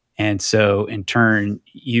 And so in turn,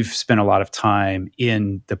 you've spent a lot of time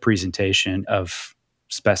in the presentation of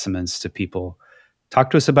specimens to people. Talk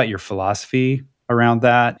to us about your philosophy around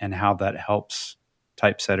that and how that helps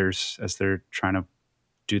typesetters as they're trying to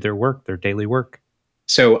do their work, their daily work.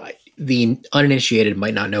 So the uninitiated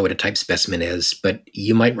might not know what a type specimen is, but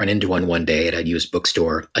you might run into one day at a used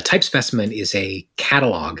bookstore. A type specimen is a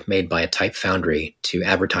catalog made by a type foundry to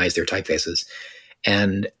advertise their typefaces.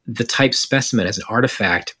 And the type specimen as an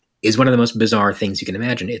artifact is one of the most bizarre things you can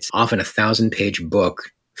imagine. It's often a 1,000-page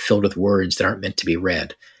book filled with words that aren't meant to be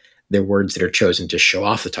read. They're words that are chosen to show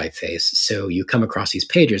off the typeface. So you come across these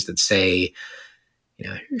pages that say,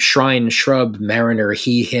 shrine, shrub, mariner,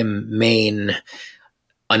 he, him, main,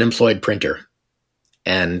 unemployed printer.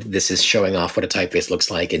 And this is showing off what a typeface looks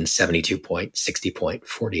like in 72 point, 60 point,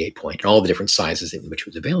 48 point, and all the different sizes in which it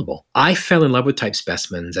was available. I fell in love with type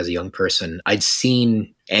specimens as a young person. I'd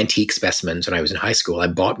seen antique specimens when I was in high school. I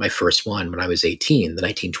bought my first one when I was 18, the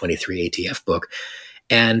 1923 ATF book.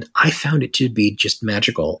 And I found it to be just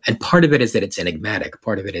magical. And part of it is that it's enigmatic.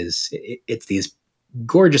 Part of it is it's these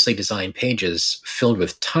gorgeously designed pages filled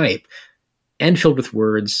with type and filled with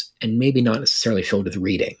words, and maybe not necessarily filled with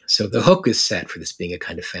reading. So the hook is set for this being a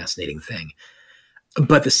kind of fascinating thing.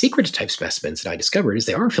 But the secret to type specimens that I discovered is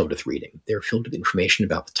they are filled with reading. They're filled with information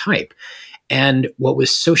about the type. And what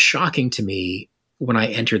was so shocking to me when I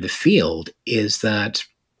entered the field is that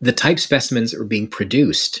the type specimens that were being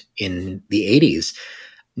produced in the 80s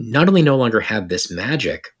not only no longer had this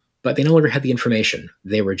magic, but they no longer had the information.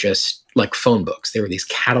 They were just like phone books. They were these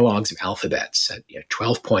catalogs of alphabets at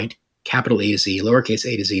 12 point, capital E to Z,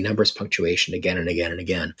 lowercase a to Z, numbers, punctuation, again and again and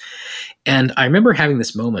again. And I remember having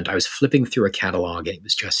this moment. I was flipping through a catalog, and it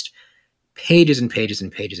was just pages and pages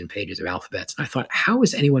and pages and pages of alphabets. And I thought, how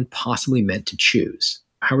is anyone possibly meant to choose?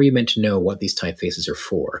 How are you meant to know what these typefaces are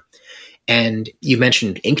for? And you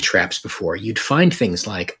mentioned ink traps before. You'd find things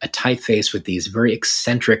like a typeface with these very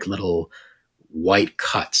eccentric little white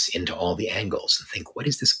cuts into all the angles and think, what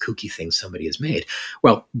is this kooky thing somebody has made?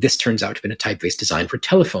 Well, this turns out to have been a typeface designed for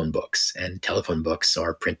telephone books, and telephone books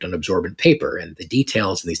are printed on absorbent paper, and the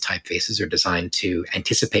details in these typefaces are designed to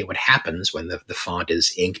anticipate what happens when the font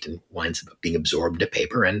is inked and winds up being absorbed into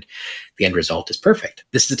paper, and the end result is perfect.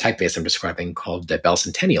 This is a typeface I'm describing called Bell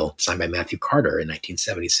Centennial, designed by Matthew Carter in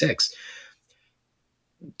 1976.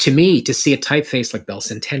 To me, to see a typeface like Bell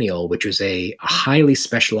Centennial, which was a highly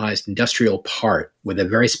specialized industrial part with a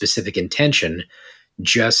very specific intention,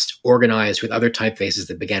 just organized with other typefaces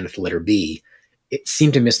that began with the letter B, it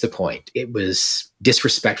seemed to miss the point. It was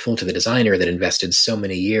disrespectful to the designer that invested so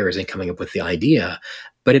many years in coming up with the idea,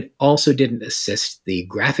 but it also didn't assist the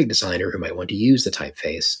graphic designer who might want to use the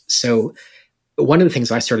typeface. So one of the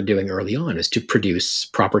things I started doing early on is to produce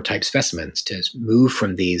proper type specimens, to move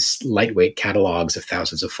from these lightweight catalogs of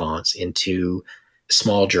thousands of fonts into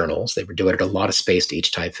small journals. They were devoted a lot of space to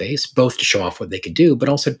each typeface, both to show off what they could do, but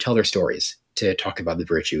also to tell their stories, to talk about the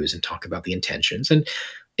virtues and talk about the intentions, and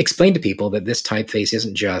explain to people that this typeface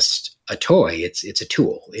isn't just a toy, it's a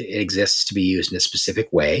tool. It exists to be used in a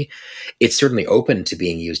specific way. It's certainly open to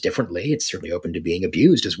being used differently. It's certainly open to being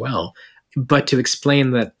abused as well. But to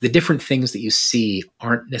explain that the different things that you see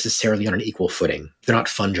aren't necessarily on an equal footing. They're not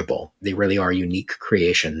fungible. They really are unique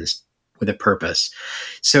creations with a purpose.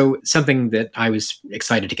 So something that I was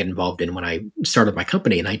excited to get involved in when I started my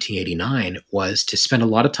company in 1989 was to spend a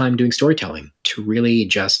lot of time doing storytelling, to really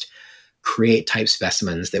just create type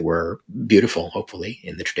specimens that were beautiful, hopefully,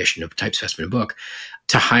 in the tradition of a type specimen book,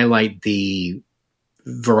 to highlight the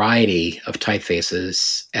variety of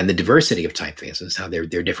typefaces and the diversity of typefaces, how they're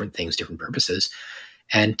different things, different purposes,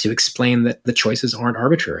 and to explain that the choices aren't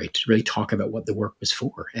arbitrary, to really talk about what the work was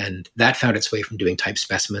for. And that found its way from doing type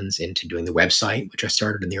specimens into doing the website, which I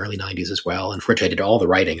started in the early 90s as well, and for which I did all the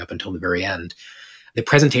writing up until the very end. The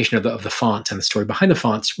presentation of the fonts and the story behind the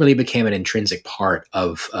fonts really became an intrinsic part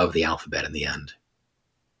of the alphabet in the end.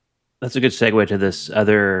 That's a good segue to this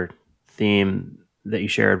other theme that you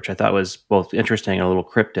shared, which I thought was both interesting and a little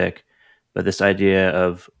cryptic, but this idea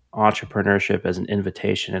of entrepreneurship as an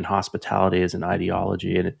invitation and hospitality as an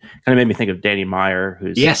ideology. And it kind of made me think of Danny Meyer,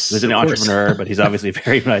 who's an entrepreneur, but he's obviously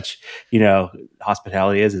very much,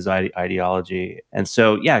 hospitality is his ideology. And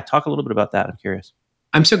so, talk a little bit about that. I'm curious.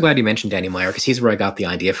 I'm so glad you mentioned Danny Meyer, because he's where I got the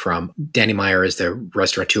idea from. Danny Meyer is the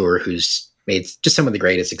restaurateur who's made just some of the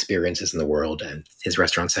greatest experiences in the world. And his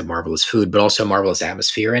restaurants have marvelous food, but also marvelous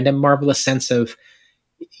atmosphere and a marvelous sense of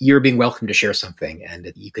you're being welcome to share something.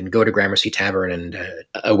 And you can go to Gramercy Tavern and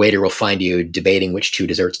a waiter will find you debating which 2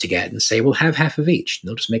 desserts to get and say, we'll have half of each. And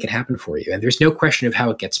they'll just make it happen for you. And there's no question of how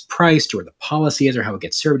it gets priced or the policy is or how it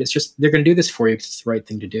gets served. It's just, they're going to do this for you because it's the right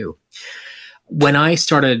thing to do. When I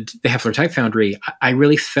started the Hoefler Type Foundry, I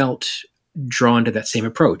really felt drawn to that same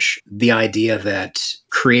approach. The idea that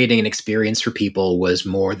creating an experience for people was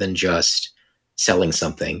more than just selling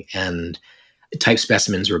something. And type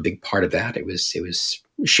specimens were a big part of that. It was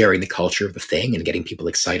sharing the culture of the thing and getting people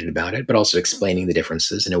excited about it, but also explaining the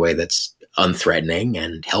differences in a way that's unthreatening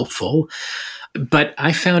and helpful. But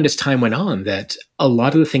I found as time went on that a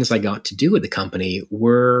lot of the things I got to do with the company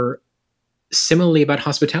were Similarly about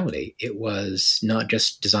hospitality, it was not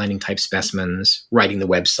just designing type specimens, writing the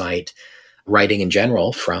website, writing in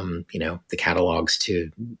general from, the catalogs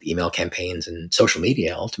to email campaigns and social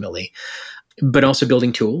media ultimately, but also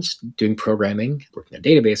building tools, doing programming, working on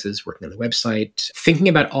databases, working on the website, thinking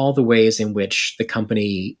about all the ways in which the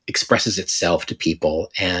company expresses itself to people,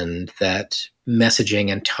 and that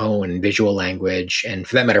messaging and tone and visual language, and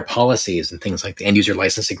for that matter, policies and things like the end user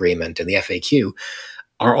license agreement and the FAQ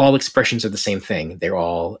are all expressions of the same thing. They're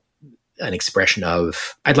all an expression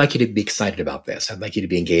of, I'd like you to be excited about this. I'd like you to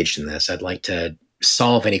be engaged in this. I'd like to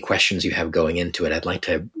solve any questions you have going into it. I'd like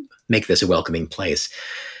to make this a welcoming place.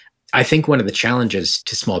 I think one of the challenges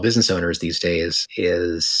to small business owners these days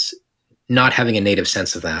is not having a native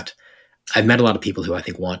sense of that. I've met a lot of people who I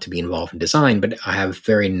think want to be involved in design, but I have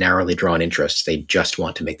very narrowly drawn interests. They just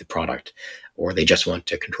want to make the product, or they just want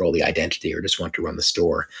to control the identity, or just want to run the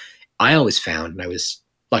store. I always found, and I was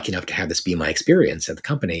lucky enough to have this be my experience at the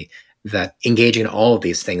company, that engaging in all of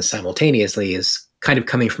these things simultaneously is kind of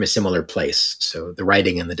coming from a similar place. So the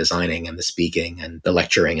writing and the designing and the speaking and the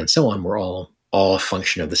lecturing and so on were all a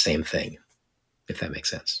function of the same thing, if that makes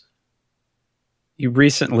sense. You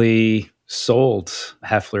recently sold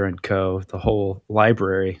Hoefler & Co., the whole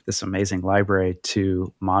library, this amazing library,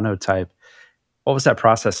 to Monotype. What was that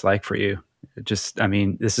process like for you? This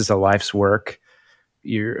is a life's work.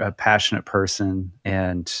 You're a passionate person,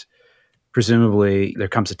 and presumably there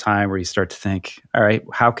comes a time where you start to think, all right,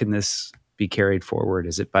 how can this be carried forward?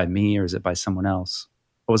 Is it by me or is it by someone else?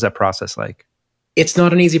 What was that process like? It's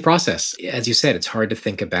not an easy process. As you said, it's hard to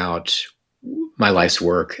think about my life's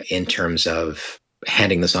work in terms of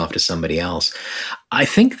handing this off to somebody else. I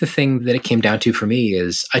think the thing that it came down to for me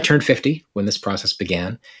is I turned 50 when this process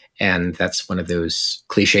began. And that's one of those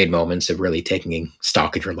cliched moments of really taking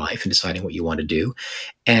stock of your life and deciding what you want to do.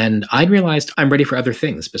 And I realized I'm ready for other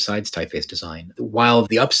things besides typeface design. While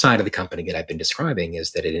the upside of the company that I've been describing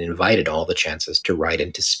is that it invited all the chances to write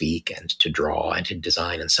and to speak and to draw and to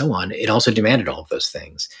design and so on, it also demanded all of those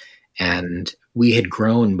things. And we had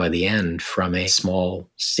grown by the end from a small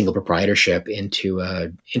single proprietorship into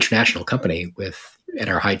an international company with, at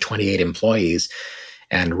our height, 28 employees,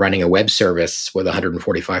 and running a web service with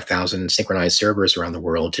 145,000 synchronized servers around the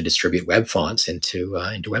world to distribute web fonts into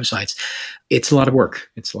websites. It's a lot of work.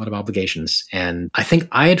 It's a lot of obligations. And I think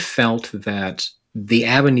I had felt that the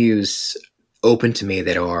avenues open to me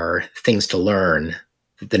that are things to learn,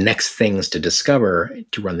 the next things to discover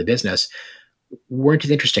to run the business, weren't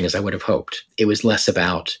as interesting as I would have hoped. It was less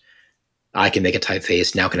about, I can make a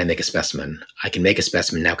typeface, now can I make a specimen? I can make a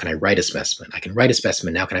specimen, now can I write a specimen? I can write a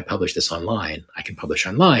specimen, now can I publish this online? I can publish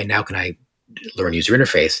online, now can I learn user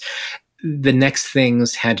interface? The next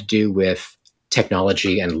things had to do with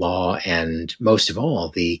technology and law, and most of all,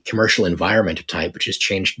 the commercial environment of type, which has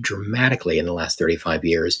changed dramatically in the last 35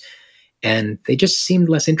 years. And they just seemed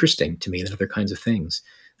less interesting to me than other kinds of things.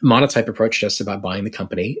 Monotype approached us about buying the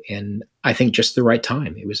company, and I think just the right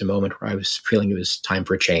time. It was a moment where I was feeling it was time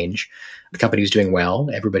for a change. The company was doing well.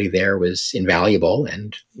 Everybody there was invaluable,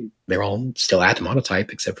 and they're all still at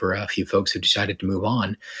Monotype, except for a few folks who decided to move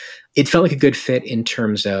on. It felt like a good fit in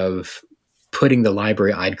terms of putting the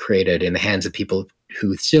library I'd created in the hands of people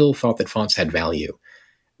who still thought that fonts had value.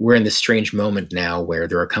 We're in this strange moment now where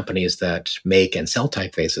there are companies that make and sell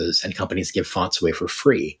typefaces, and companies give fonts away for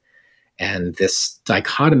free. And this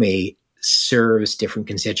dichotomy serves different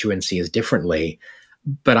constituencies differently.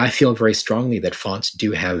 But I feel very strongly that fonts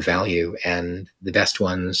do have value, and the best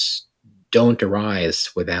ones don't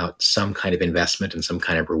arise without some kind of investment and some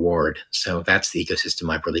kind of reward. So that's the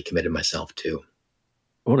ecosystem I've really committed myself to.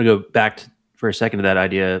 I want to go back for a second to that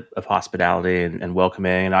idea of hospitality and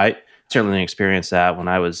welcoming. And I certainly experienced that when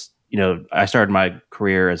I was, I started my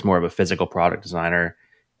career as more of a physical product designer,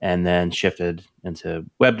 and then shifted into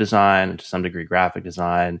web design and to some degree graphic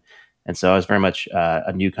design. And so I was very much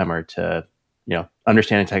a newcomer to,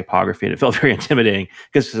 understanding typography, and it felt very intimidating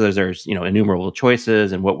because there's innumerable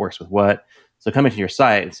choices and what works with what. So coming to your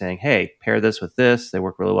site and saying, hey, pair this with this, they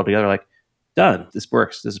work really well together, like, done, this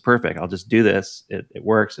works, this is perfect, I'll just do this. It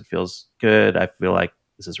works, it feels good. I feel like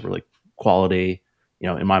this is a really quality,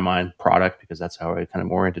 in my mind, product, because that's how I kind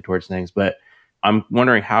of oriented towards things. But I'm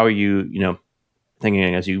wondering how you,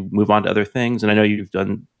 thinking as you move on to other things. And I know you've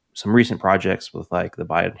done some recent projects with like the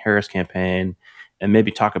Biden-Harris campaign, and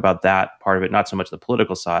maybe talk about that part of it, not so much the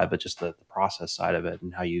political side, but just the process side of it,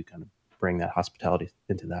 and how you kind of bring that hospitality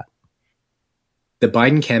into that. The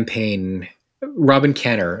Biden campaign, Robin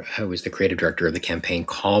Kenner, who was the creative director of the campaign,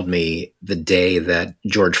 called me the day that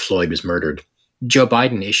George Floyd was murdered. Joe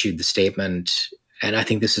Biden issued the statement And I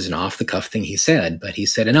think this is an off-the-cuff thing he said, but he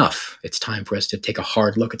said, enough. It's time for us to take a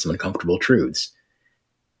hard look at some uncomfortable truths.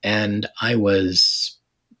 And I was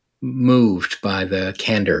moved by the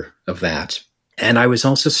candor of that. And I was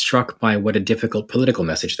also struck by what a difficult political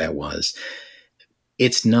message that was.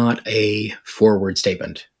 It's not a four-word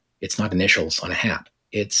statement. It's not initials on a hat.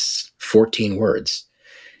 It's 14 words.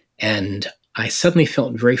 And I suddenly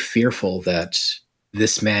felt very fearful that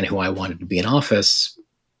this man who I wanted to be in office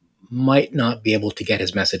might not be able to get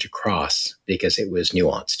his message across because it was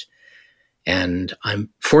nuanced. And I'm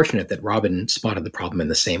fortunate that Robin spotted the problem in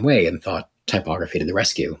the same way and thought typography to the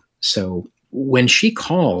rescue. So when she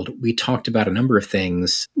called, we talked about a number of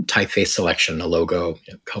things, typeface selection, a logo,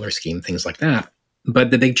 color scheme, things like that.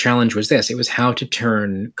 But the big challenge was this. It was how to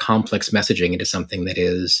turn complex messaging into something that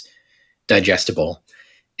is digestible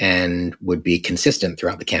and would be consistent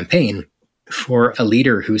throughout the campaign for a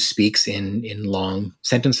leader who speaks in long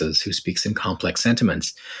sentences, who speaks in complex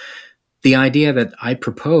sentiments. The idea that I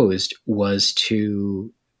proposed was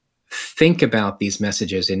to think about these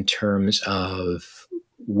messages in terms of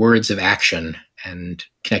words of action and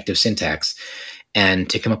connective syntax, and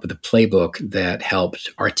to come up with a playbook that helped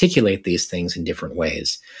articulate these things in different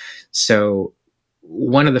ways. So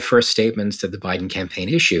one of the first statements that the Biden campaign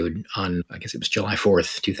issued on, I guess it was July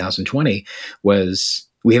 4th, 2020, was,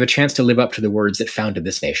 we have a chance to live up to the words that founded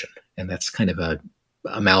this nation. And that's kind of a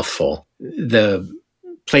mouthful. The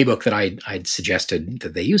playbook that I'd suggested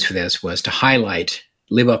that they use for this was to highlight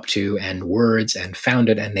live up to and words and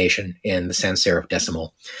founded and nation in the sans serif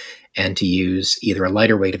decimal, and to use either a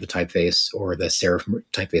lighter weight of the typeface or the serif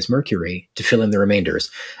typeface Mercury to fill in the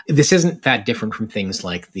remainders. This isn't that different from things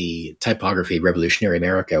like the typography Revolutionary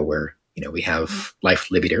America, where we have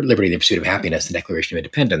life, liberty, and the pursuit of happiness, the Declaration of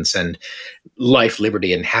Independence, and life,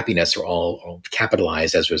 liberty, and happiness are all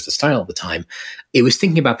capitalized, as was the style at the time. It was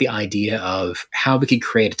thinking about the idea of how we could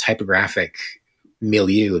create a typographic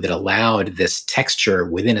milieu that allowed this texture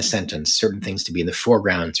within a sentence, certain things to be in the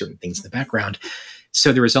foreground, certain things in the background.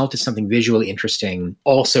 So the result is something visually interesting,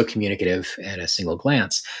 also communicative at a single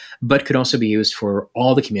glance, but could also be used for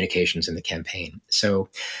all the communications in the campaign. So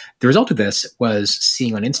the result of this was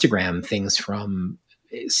seeing on Instagram things from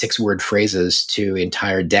 6-word phrases to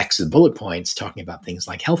entire decks of bullet points talking about things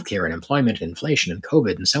like healthcare and employment and inflation and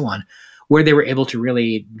COVID and so on, where they were able to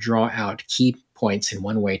really draw out key points in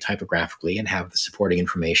one way typographically and have the supporting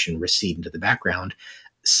information recede into the background,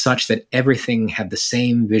 such that everything had the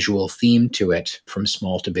same visual theme to it from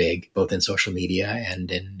small to big, both in social media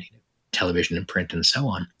and in television and print and so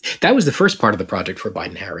on. That was the first part of the project for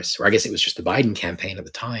Biden-Harris, or I guess it was just the Biden campaign at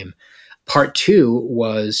the time. Part two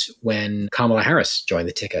was when Kamala Harris joined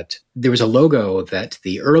the ticket. There was a logo that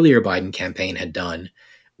the earlier Biden campaign had done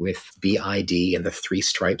with BID and the 3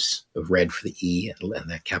 stripes of red for the E and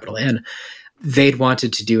the capital N. They'd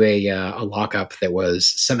wanted to do a lockup that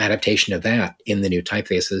was some adaptation of that in the new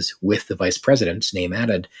typefaces with the vice president's name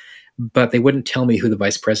added, but they wouldn't tell me who the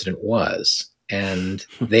vice president was, and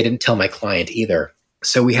they didn't tell my client either.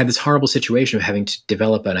 So we had this horrible situation of having to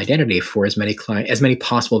develop an identity for as many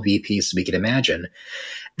possible VPs as we could imagine.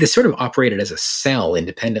 This sort of operated as a cell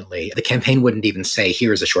independently. The campaign wouldn't even say,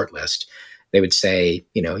 here's a short list. They would say,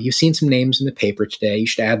 you've seen some names in the paper today. You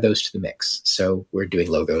should add those to the mix. So we're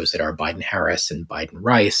doing logos that are Biden-Harris and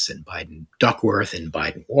Biden-Rice and Biden-Duckworth and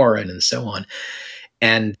Biden-Warren and so on.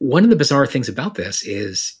 And one of the bizarre things about this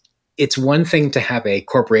is it's one thing to have a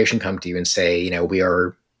corporation come to you and say, we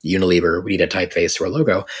are Unilever, we need a typeface or a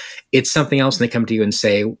logo. It's something else when they come to you and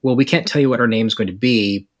say, well, we can't tell you what our name's going to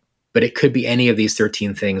be, but it could be any of these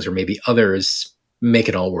 13 things or maybe others. Make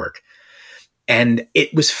it all work. And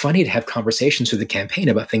it was funny to have conversations with the campaign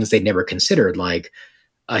about things they'd never considered, like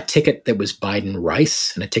a ticket that was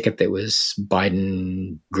Biden-Rice and a ticket that was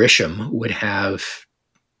Biden-Grisham would have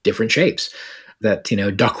different shapes. That,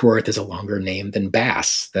 Duckworth is a longer name than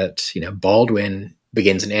Bass, that, Baldwin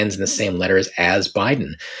begins and ends in the same letters as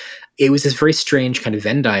Biden. It was this very strange kind of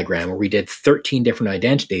Venn diagram where we did 13 different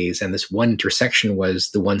identities, and this one intersection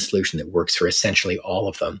was the one solution that works for essentially all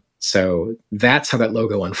of them. So that's how that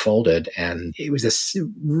logo unfolded. And it was this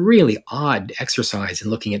really odd exercise in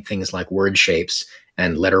looking at things like word shapes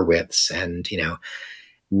and letter widths and,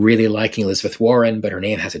 really liking Elizabeth Warren, but her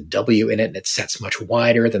name has a W in it and it sets much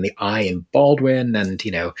wider than the I in Baldwin. And,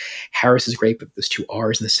 Harris is great, but there's 2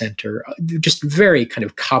 R's in the center. Just very kind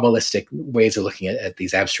of Kabbalistic ways of looking at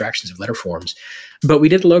these abstractions of letter forms. But we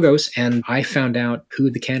did logos, and I found out who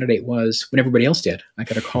the candidate was when everybody else did. I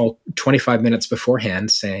got a call 25 minutes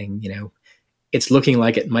beforehand saying, it's looking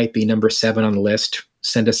like it might be number 7 on the list.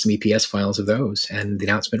 send us some EPS files of those. And the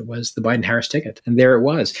announcement was the Biden-Harris ticket. And there it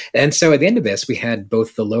was. And so at the end of this, we had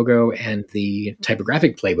both the logo and the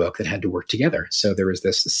typographic playbook that had to work together. So there was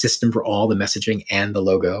this system for all the messaging and the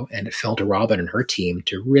logo. And it fell to Robin and her team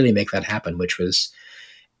to really make that happen, which was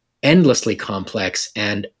endlessly complex.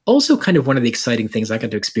 And also kind of one of the exciting things I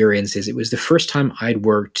got to experience is it was the first time I'd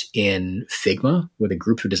worked in Figma with a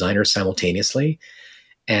group of designers simultaneously.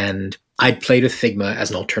 And I'd played with Figma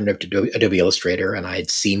as an alternative to Adobe Illustrator, and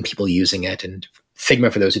I'd seen people using it. And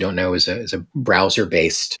Figma, for those who don't know, is a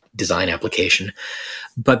browser-based design application.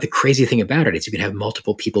 But the crazy thing about it is you can have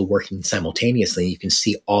multiple people working simultaneously. You can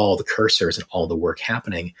see all the cursors and all the work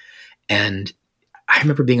happening. And I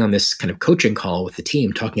remember being on this kind of coaching call with the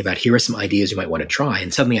team talking about, here are some ideas you might want to try.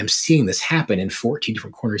 And suddenly I'm seeing this happen in 14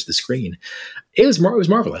 different corners of the screen. It was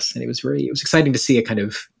marvelous. And it was exciting to see a kind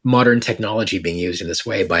of modern technology being used in this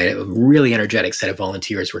way by a really energetic set of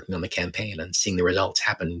volunteers working on the campaign, and seeing the results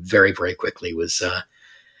happen very, very quickly was a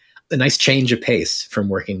nice change of pace from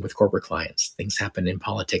working with corporate clients. Things happen in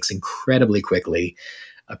politics incredibly quickly.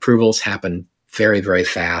 Approvals happen very, very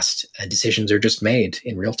fast, and decisions are just made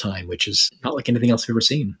in real time, which is not like anything else I've ever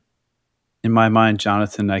seen. In my mind,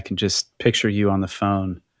 Jonathan, I can just picture you on the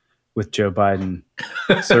phone with Joe Biden.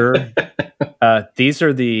 Sir, these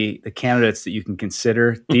are the candidates that you can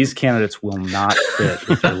consider. These candidates will not fit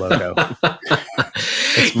with your logo.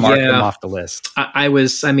 Let's mark them off the list.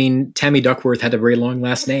 Tammy Duckworth had a very long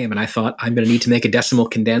last name, and I thought, I'm going to need to make a decimal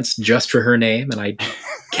condensed just for her name, and I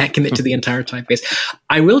can't commit to the entire typeface.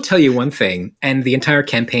 I will tell you one thing, and the entire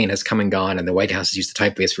campaign has come and gone, and the White House has used the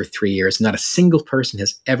typeface for 3 years. Not a single person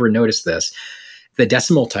has ever noticed this. The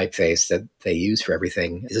decimal typeface that they use for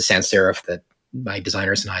everything is a sans serif that my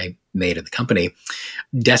designers and I made at the company.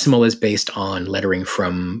 Decimal is based on lettering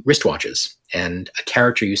from wristwatches. And a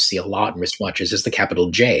character you see a lot in wristwatches is the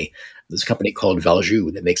capital J. There's a company called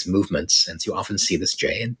Valjoux that makes movements. And so you often see this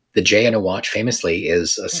J. And the J in a watch famously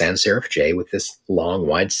is a sans serif J with this long,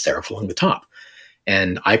 wide serif along the top.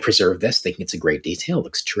 And I preserved this, thinking it's a great detail. It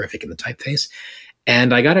looks terrific in the typeface.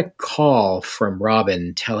 And I got a call from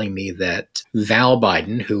Robin telling me that Val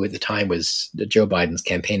Biden, who at the time was Joe Biden's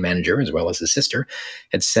campaign manager, as well as his sister,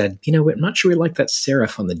 had said, I'm not sure we like that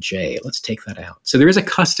serif on the J. Let's take that out. So there is a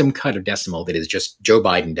custom cut of decimal that is just Joe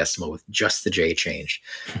Biden decimal with just the J changed.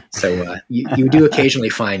 So you do occasionally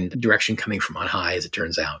find direction coming from on high, as it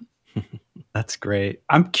turns out. That's great.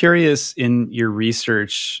 I'm curious in your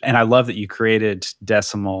research, and I love that you created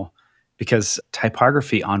decimal, because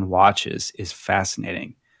typography on watches is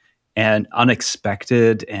fascinating and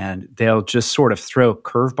unexpected, and they'll just sort of throw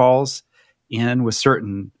curveballs in with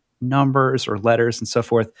certain numbers or letters and so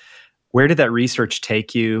forth. Where did that research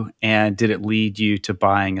take you, and did it lead you to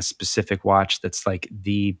buying a specific watch that's like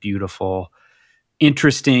the beautiful,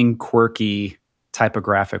 interesting, quirky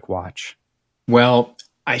typographic watch? Well,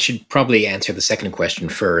 I should probably answer the second question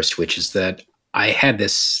first, which is that I had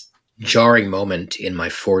this jarring moment in my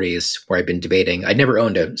 40s where I've been debating. I'd never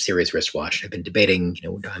owned a serious wristwatch. I've been debating,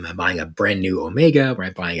 am I buying a brand new Omega? Am I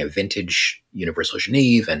buying a vintage Universal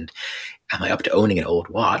Geneve? And am I up to owning an old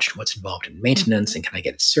watch? And what's involved in maintenance? And can I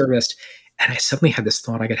get it serviced? And I suddenly had this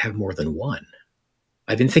thought I could have more than one.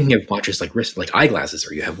 I've been thinking of watches like eyeglasses,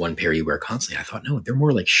 or you have one pair you wear constantly. I thought, no, they're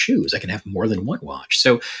more like shoes. I can have more than one watch.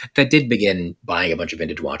 So that did begin buying a bunch of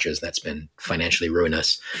vintage watches. That's been financially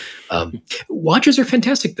ruinous. Watches are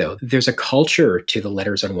fantastic, though. There's a culture to the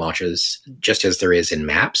letters on watches, just as there is in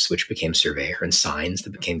maps, which became Surveyor, and signs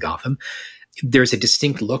that became Gotham. There's a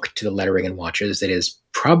distinct look to the lettering in watches that is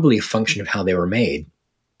probably a function of how they were made,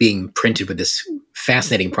 being printed with this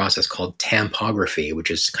fascinating process called typography,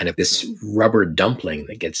 which is kind of this rubber dumpling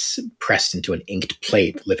that gets pressed into an inked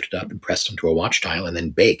plate, lifted up and pressed onto a watch dial, and then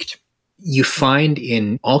baked. You find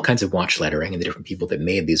in all kinds of watch lettering and the different people that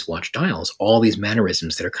made these watch dials, all these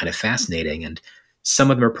mannerisms that are kind of fascinating. And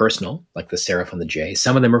some of them are personal, like the serif on the J.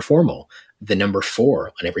 Some of them are formal. The number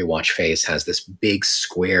 4 on every watch face has this big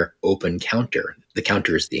square open counter. The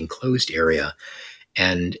counter is the enclosed area.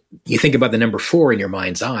 And you think about the number 4 in your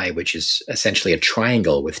mind's eye, which is essentially a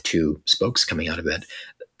triangle with 2 spokes coming out of it.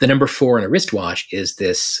 The number 4 in a wristwatch is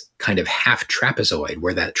this kind of half trapezoid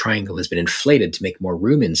where that triangle has been inflated to make more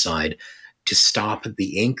room inside to stop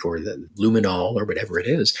the ink or the luminol or whatever it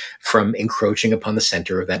is from encroaching upon the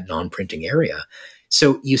center of that non-printing area.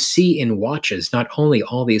 So you see in watches not only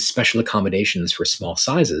all these special accommodations for small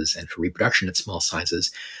sizes and for reproduction at small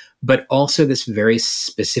sizes, but also this very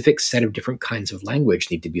specific set of different kinds of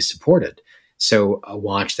language need to be supported. So a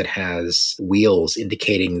watch that has wheels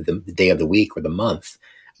indicating the day of the week or the month,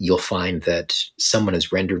 you'll find that someone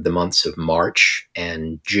has rendered the months of March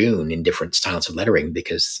and June in different styles of lettering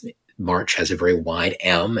because March has a very wide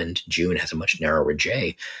M and June has a much narrower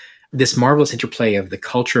J. This marvelous interplay of the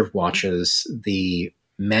culture of watches, the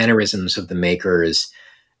mannerisms of the makers,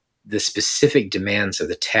 the specific demands of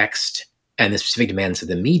the text, and the specific demands of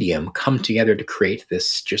the medium come together to create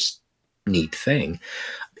this just neat thing.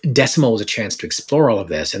 Decimal was a chance to explore all of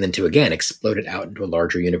this and then to, again, explode it out into a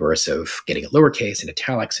larger universe of getting a lowercase and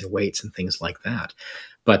italics and weights and things like that.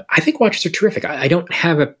 But I think watches are terrific. I don't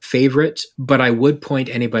have a favorite, but I would point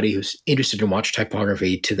anybody who's interested in watch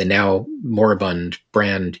typography to the now moribund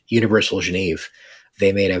brand Universal Genève.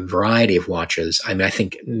 They made a variety of watches. I mean, I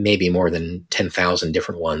think maybe more than 10,000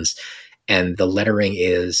 different ones. And the lettering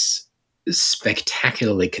is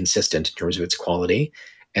spectacularly consistent in terms of its quality.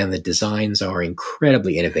 And the designs are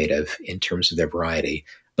incredibly innovative in terms of their variety.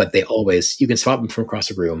 But they always, you can spot them from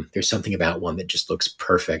across a room. There's something about one that just looks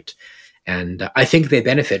perfect. And I think they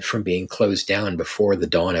benefit from being closed down before the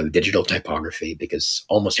dawn of digital typography because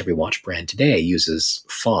almost every watch brand today uses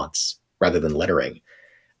fonts rather than lettering.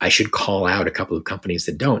 I should call out a couple of companies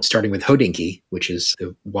that don't, starting with Hodinkee, which is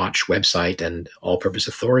the watch website and all-purpose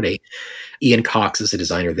authority. Ian Cox is a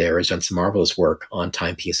designer there, has done some marvelous work on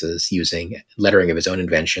timepieces using lettering of his own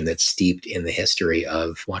invention that's steeped in the history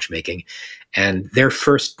of watchmaking. And their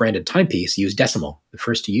first branded timepiece used decimal. The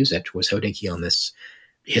first to use it was Hodinkee on this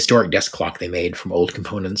historic desk clock they made from old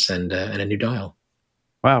components and a new dial.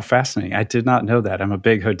 Wow, fascinating. I did not know that. I'm a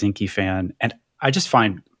big Hodinkee fan. And I just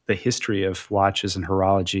find the history of watches and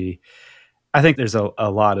horology, I think there's a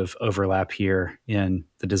lot of overlap here in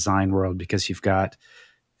the design world because you've got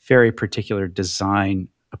very particular design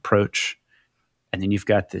approach. And then you've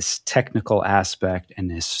got this technical aspect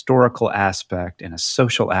and historical aspect and a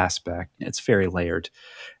social aspect. It's very layered.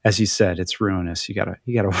 As you said, it's ruinous. You gotta,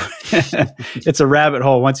 it's a rabbit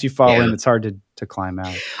hole. Once you fall in, it's hard to climb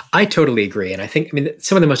out. I totally agree. And I think,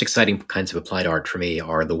 some of the most exciting kinds of applied art for me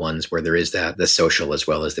are the ones where there is the social as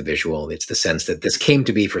well as the visual. It's the sense that this came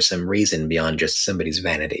to be for some reason beyond just somebody's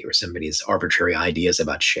vanity or somebody's arbitrary ideas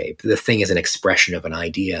about shape. The thing is an expression of an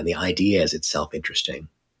idea, and the idea is itself interesting.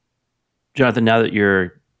 Jonathan, now that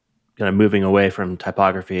you're kind of moving away from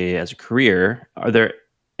typography as a career, are there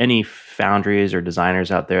any foundries or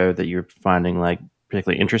designers out there that you're finding like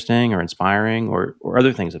particularly interesting or inspiring or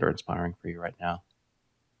other things that are inspiring for you right now?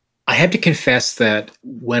 I have to confess that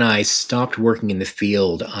when I stopped working in the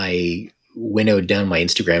field, I winnowed down my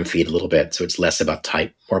Instagram feed a little bit, so it's less about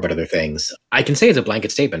type, more about other things. I can say as a blanket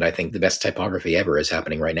statement, I think the best typography ever is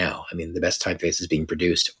happening right now. The best typefaces being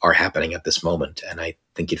produced are happening at this moment, and I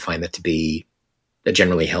think you'd find that to be a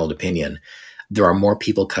generally held opinion. There are more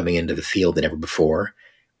people coming into the field than ever before,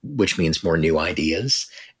 which means more new ideas,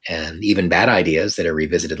 and even bad ideas that are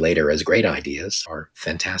revisited later as great ideas are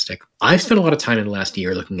fantastic. I've spent a lot of time in the last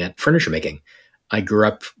year looking at furniture making. I grew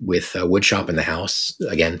up with a wood shop in the house,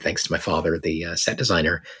 again, thanks to my father, the set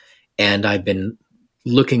designer. And I've been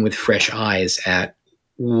looking with fresh eyes at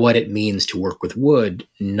what it means to work with wood,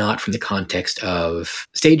 not from the context of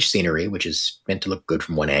stage scenery, which is meant to look good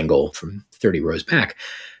from one angle from 30 rows back,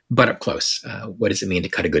 but up close. What does it mean to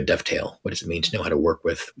cut a good dovetail? What does it mean to know how to work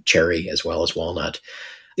with cherry as well as walnut?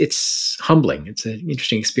 It's humbling. It's an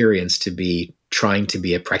interesting experience to be trying to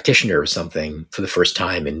be a practitioner of something for the first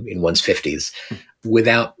time in one's 50s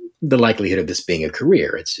without the likelihood of this being a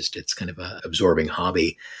career. It's kind of an absorbing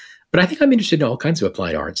hobby. But I think I'm interested in all kinds of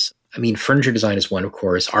applied arts. Furniture design is one, of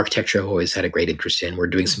course. Architecture I've always had a great interest in. We're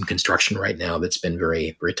doing some construction right now that's been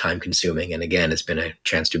very, very time consuming. And again, it's been a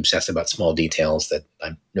chance to obsess about small details that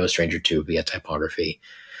I'm no stranger to via typography.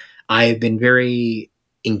 I've been very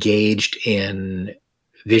engaged in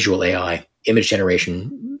visual AI, image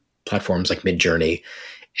generation platforms like Midjourney,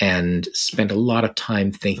 and spent a lot of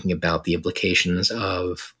time thinking about the implications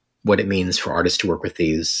of what it means for artists to work with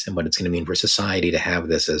these and what it's going to mean for society to have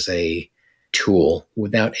this as a tool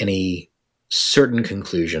without any certain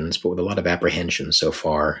conclusions, but with a lot of apprehension so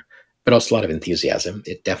far, but also a lot of enthusiasm.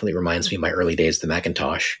 It definitely reminds me of my early days of the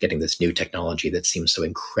Macintosh, getting this new technology that seems so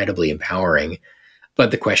incredibly empowering.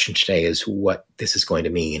 But the question today is what this is going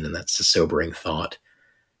to mean, and that's a sobering thought.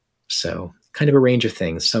 So kind of a range of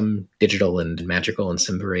things, some digital and magical and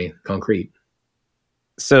some very concrete.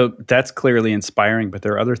 So that's clearly inspiring, but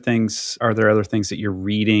are there other things that you're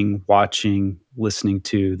reading, watching, listening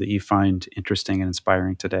to that you find interesting and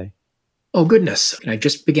inspiring today? Oh, goodness. I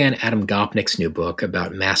just began Adam Gopnik's new book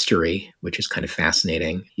about mastery, which is kind of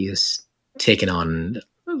fascinating. He has taken on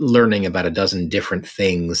learning about a dozen different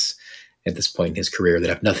things at this point in his career that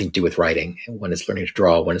have nothing to do with writing. One is learning to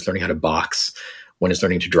draw, one is learning how to box, one is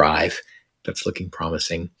learning to drive. That's looking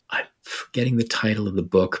promising. I'm forgetting the title of the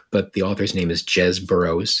book, but the author's name is Jez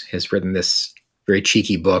Burrows, has written this very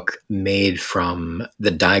cheeky book made from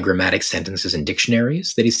the diagrammatic sentences and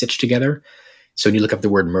dictionaries that he stitched together. So when you look up the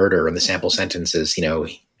word murder and the sample sentences,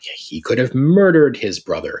 he could have murdered his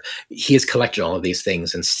brother. He has collected all of these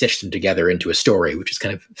things and stitched them together into a story, which is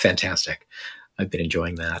kind of fantastic. I've been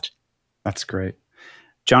enjoying that. That's great.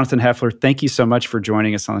 Jonathan Hoefler, thank you so much for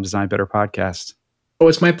joining us on the Design Better podcast. Oh,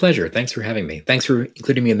 it's my pleasure. Thanks for having me. Thanks for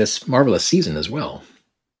including me in this marvelous season as well.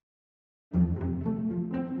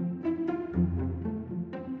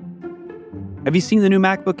 Have you seen the new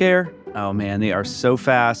MacBook Air? Oh man, they are so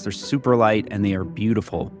fast, they're super light, and they are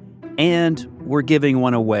beautiful. And we're giving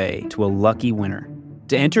one away to a lucky winner.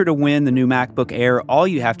 To enter to win the new MacBook Air, all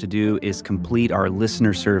you have to do is complete our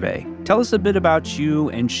listener survey. Tell us a bit about you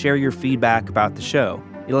and share your feedback about the show.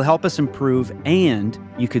 It'll help us improve, and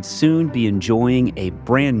you could soon be enjoying a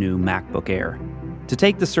brand new MacBook Air. To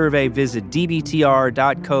take the survey, visit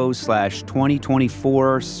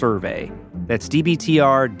dbtr.co/2024survey. That's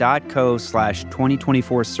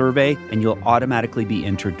dbtr.co/2024survey, and you'll automatically be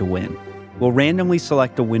entered to win. We'll randomly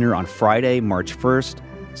select a winner on Friday, March 1st,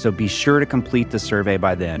 so be sure to complete the survey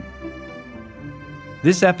by then.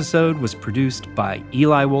 This episode was produced by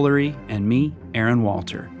Eli Woolery and me, Aaron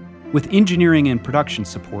Walter, with engineering and production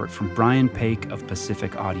support from Brian Paik of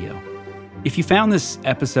Pacific Audio. If you found this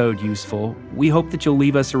episode useful, we hope that you'll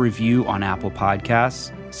leave us a review on Apple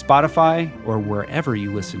Podcasts, Spotify, or wherever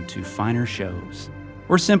you listen to finer shows.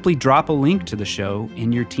 Or simply drop a link to the show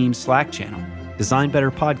in your team's Slack channel,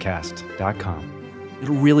 designbetterpodcast.com.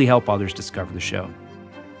 It'll really help others discover the show.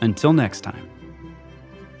 Until next time.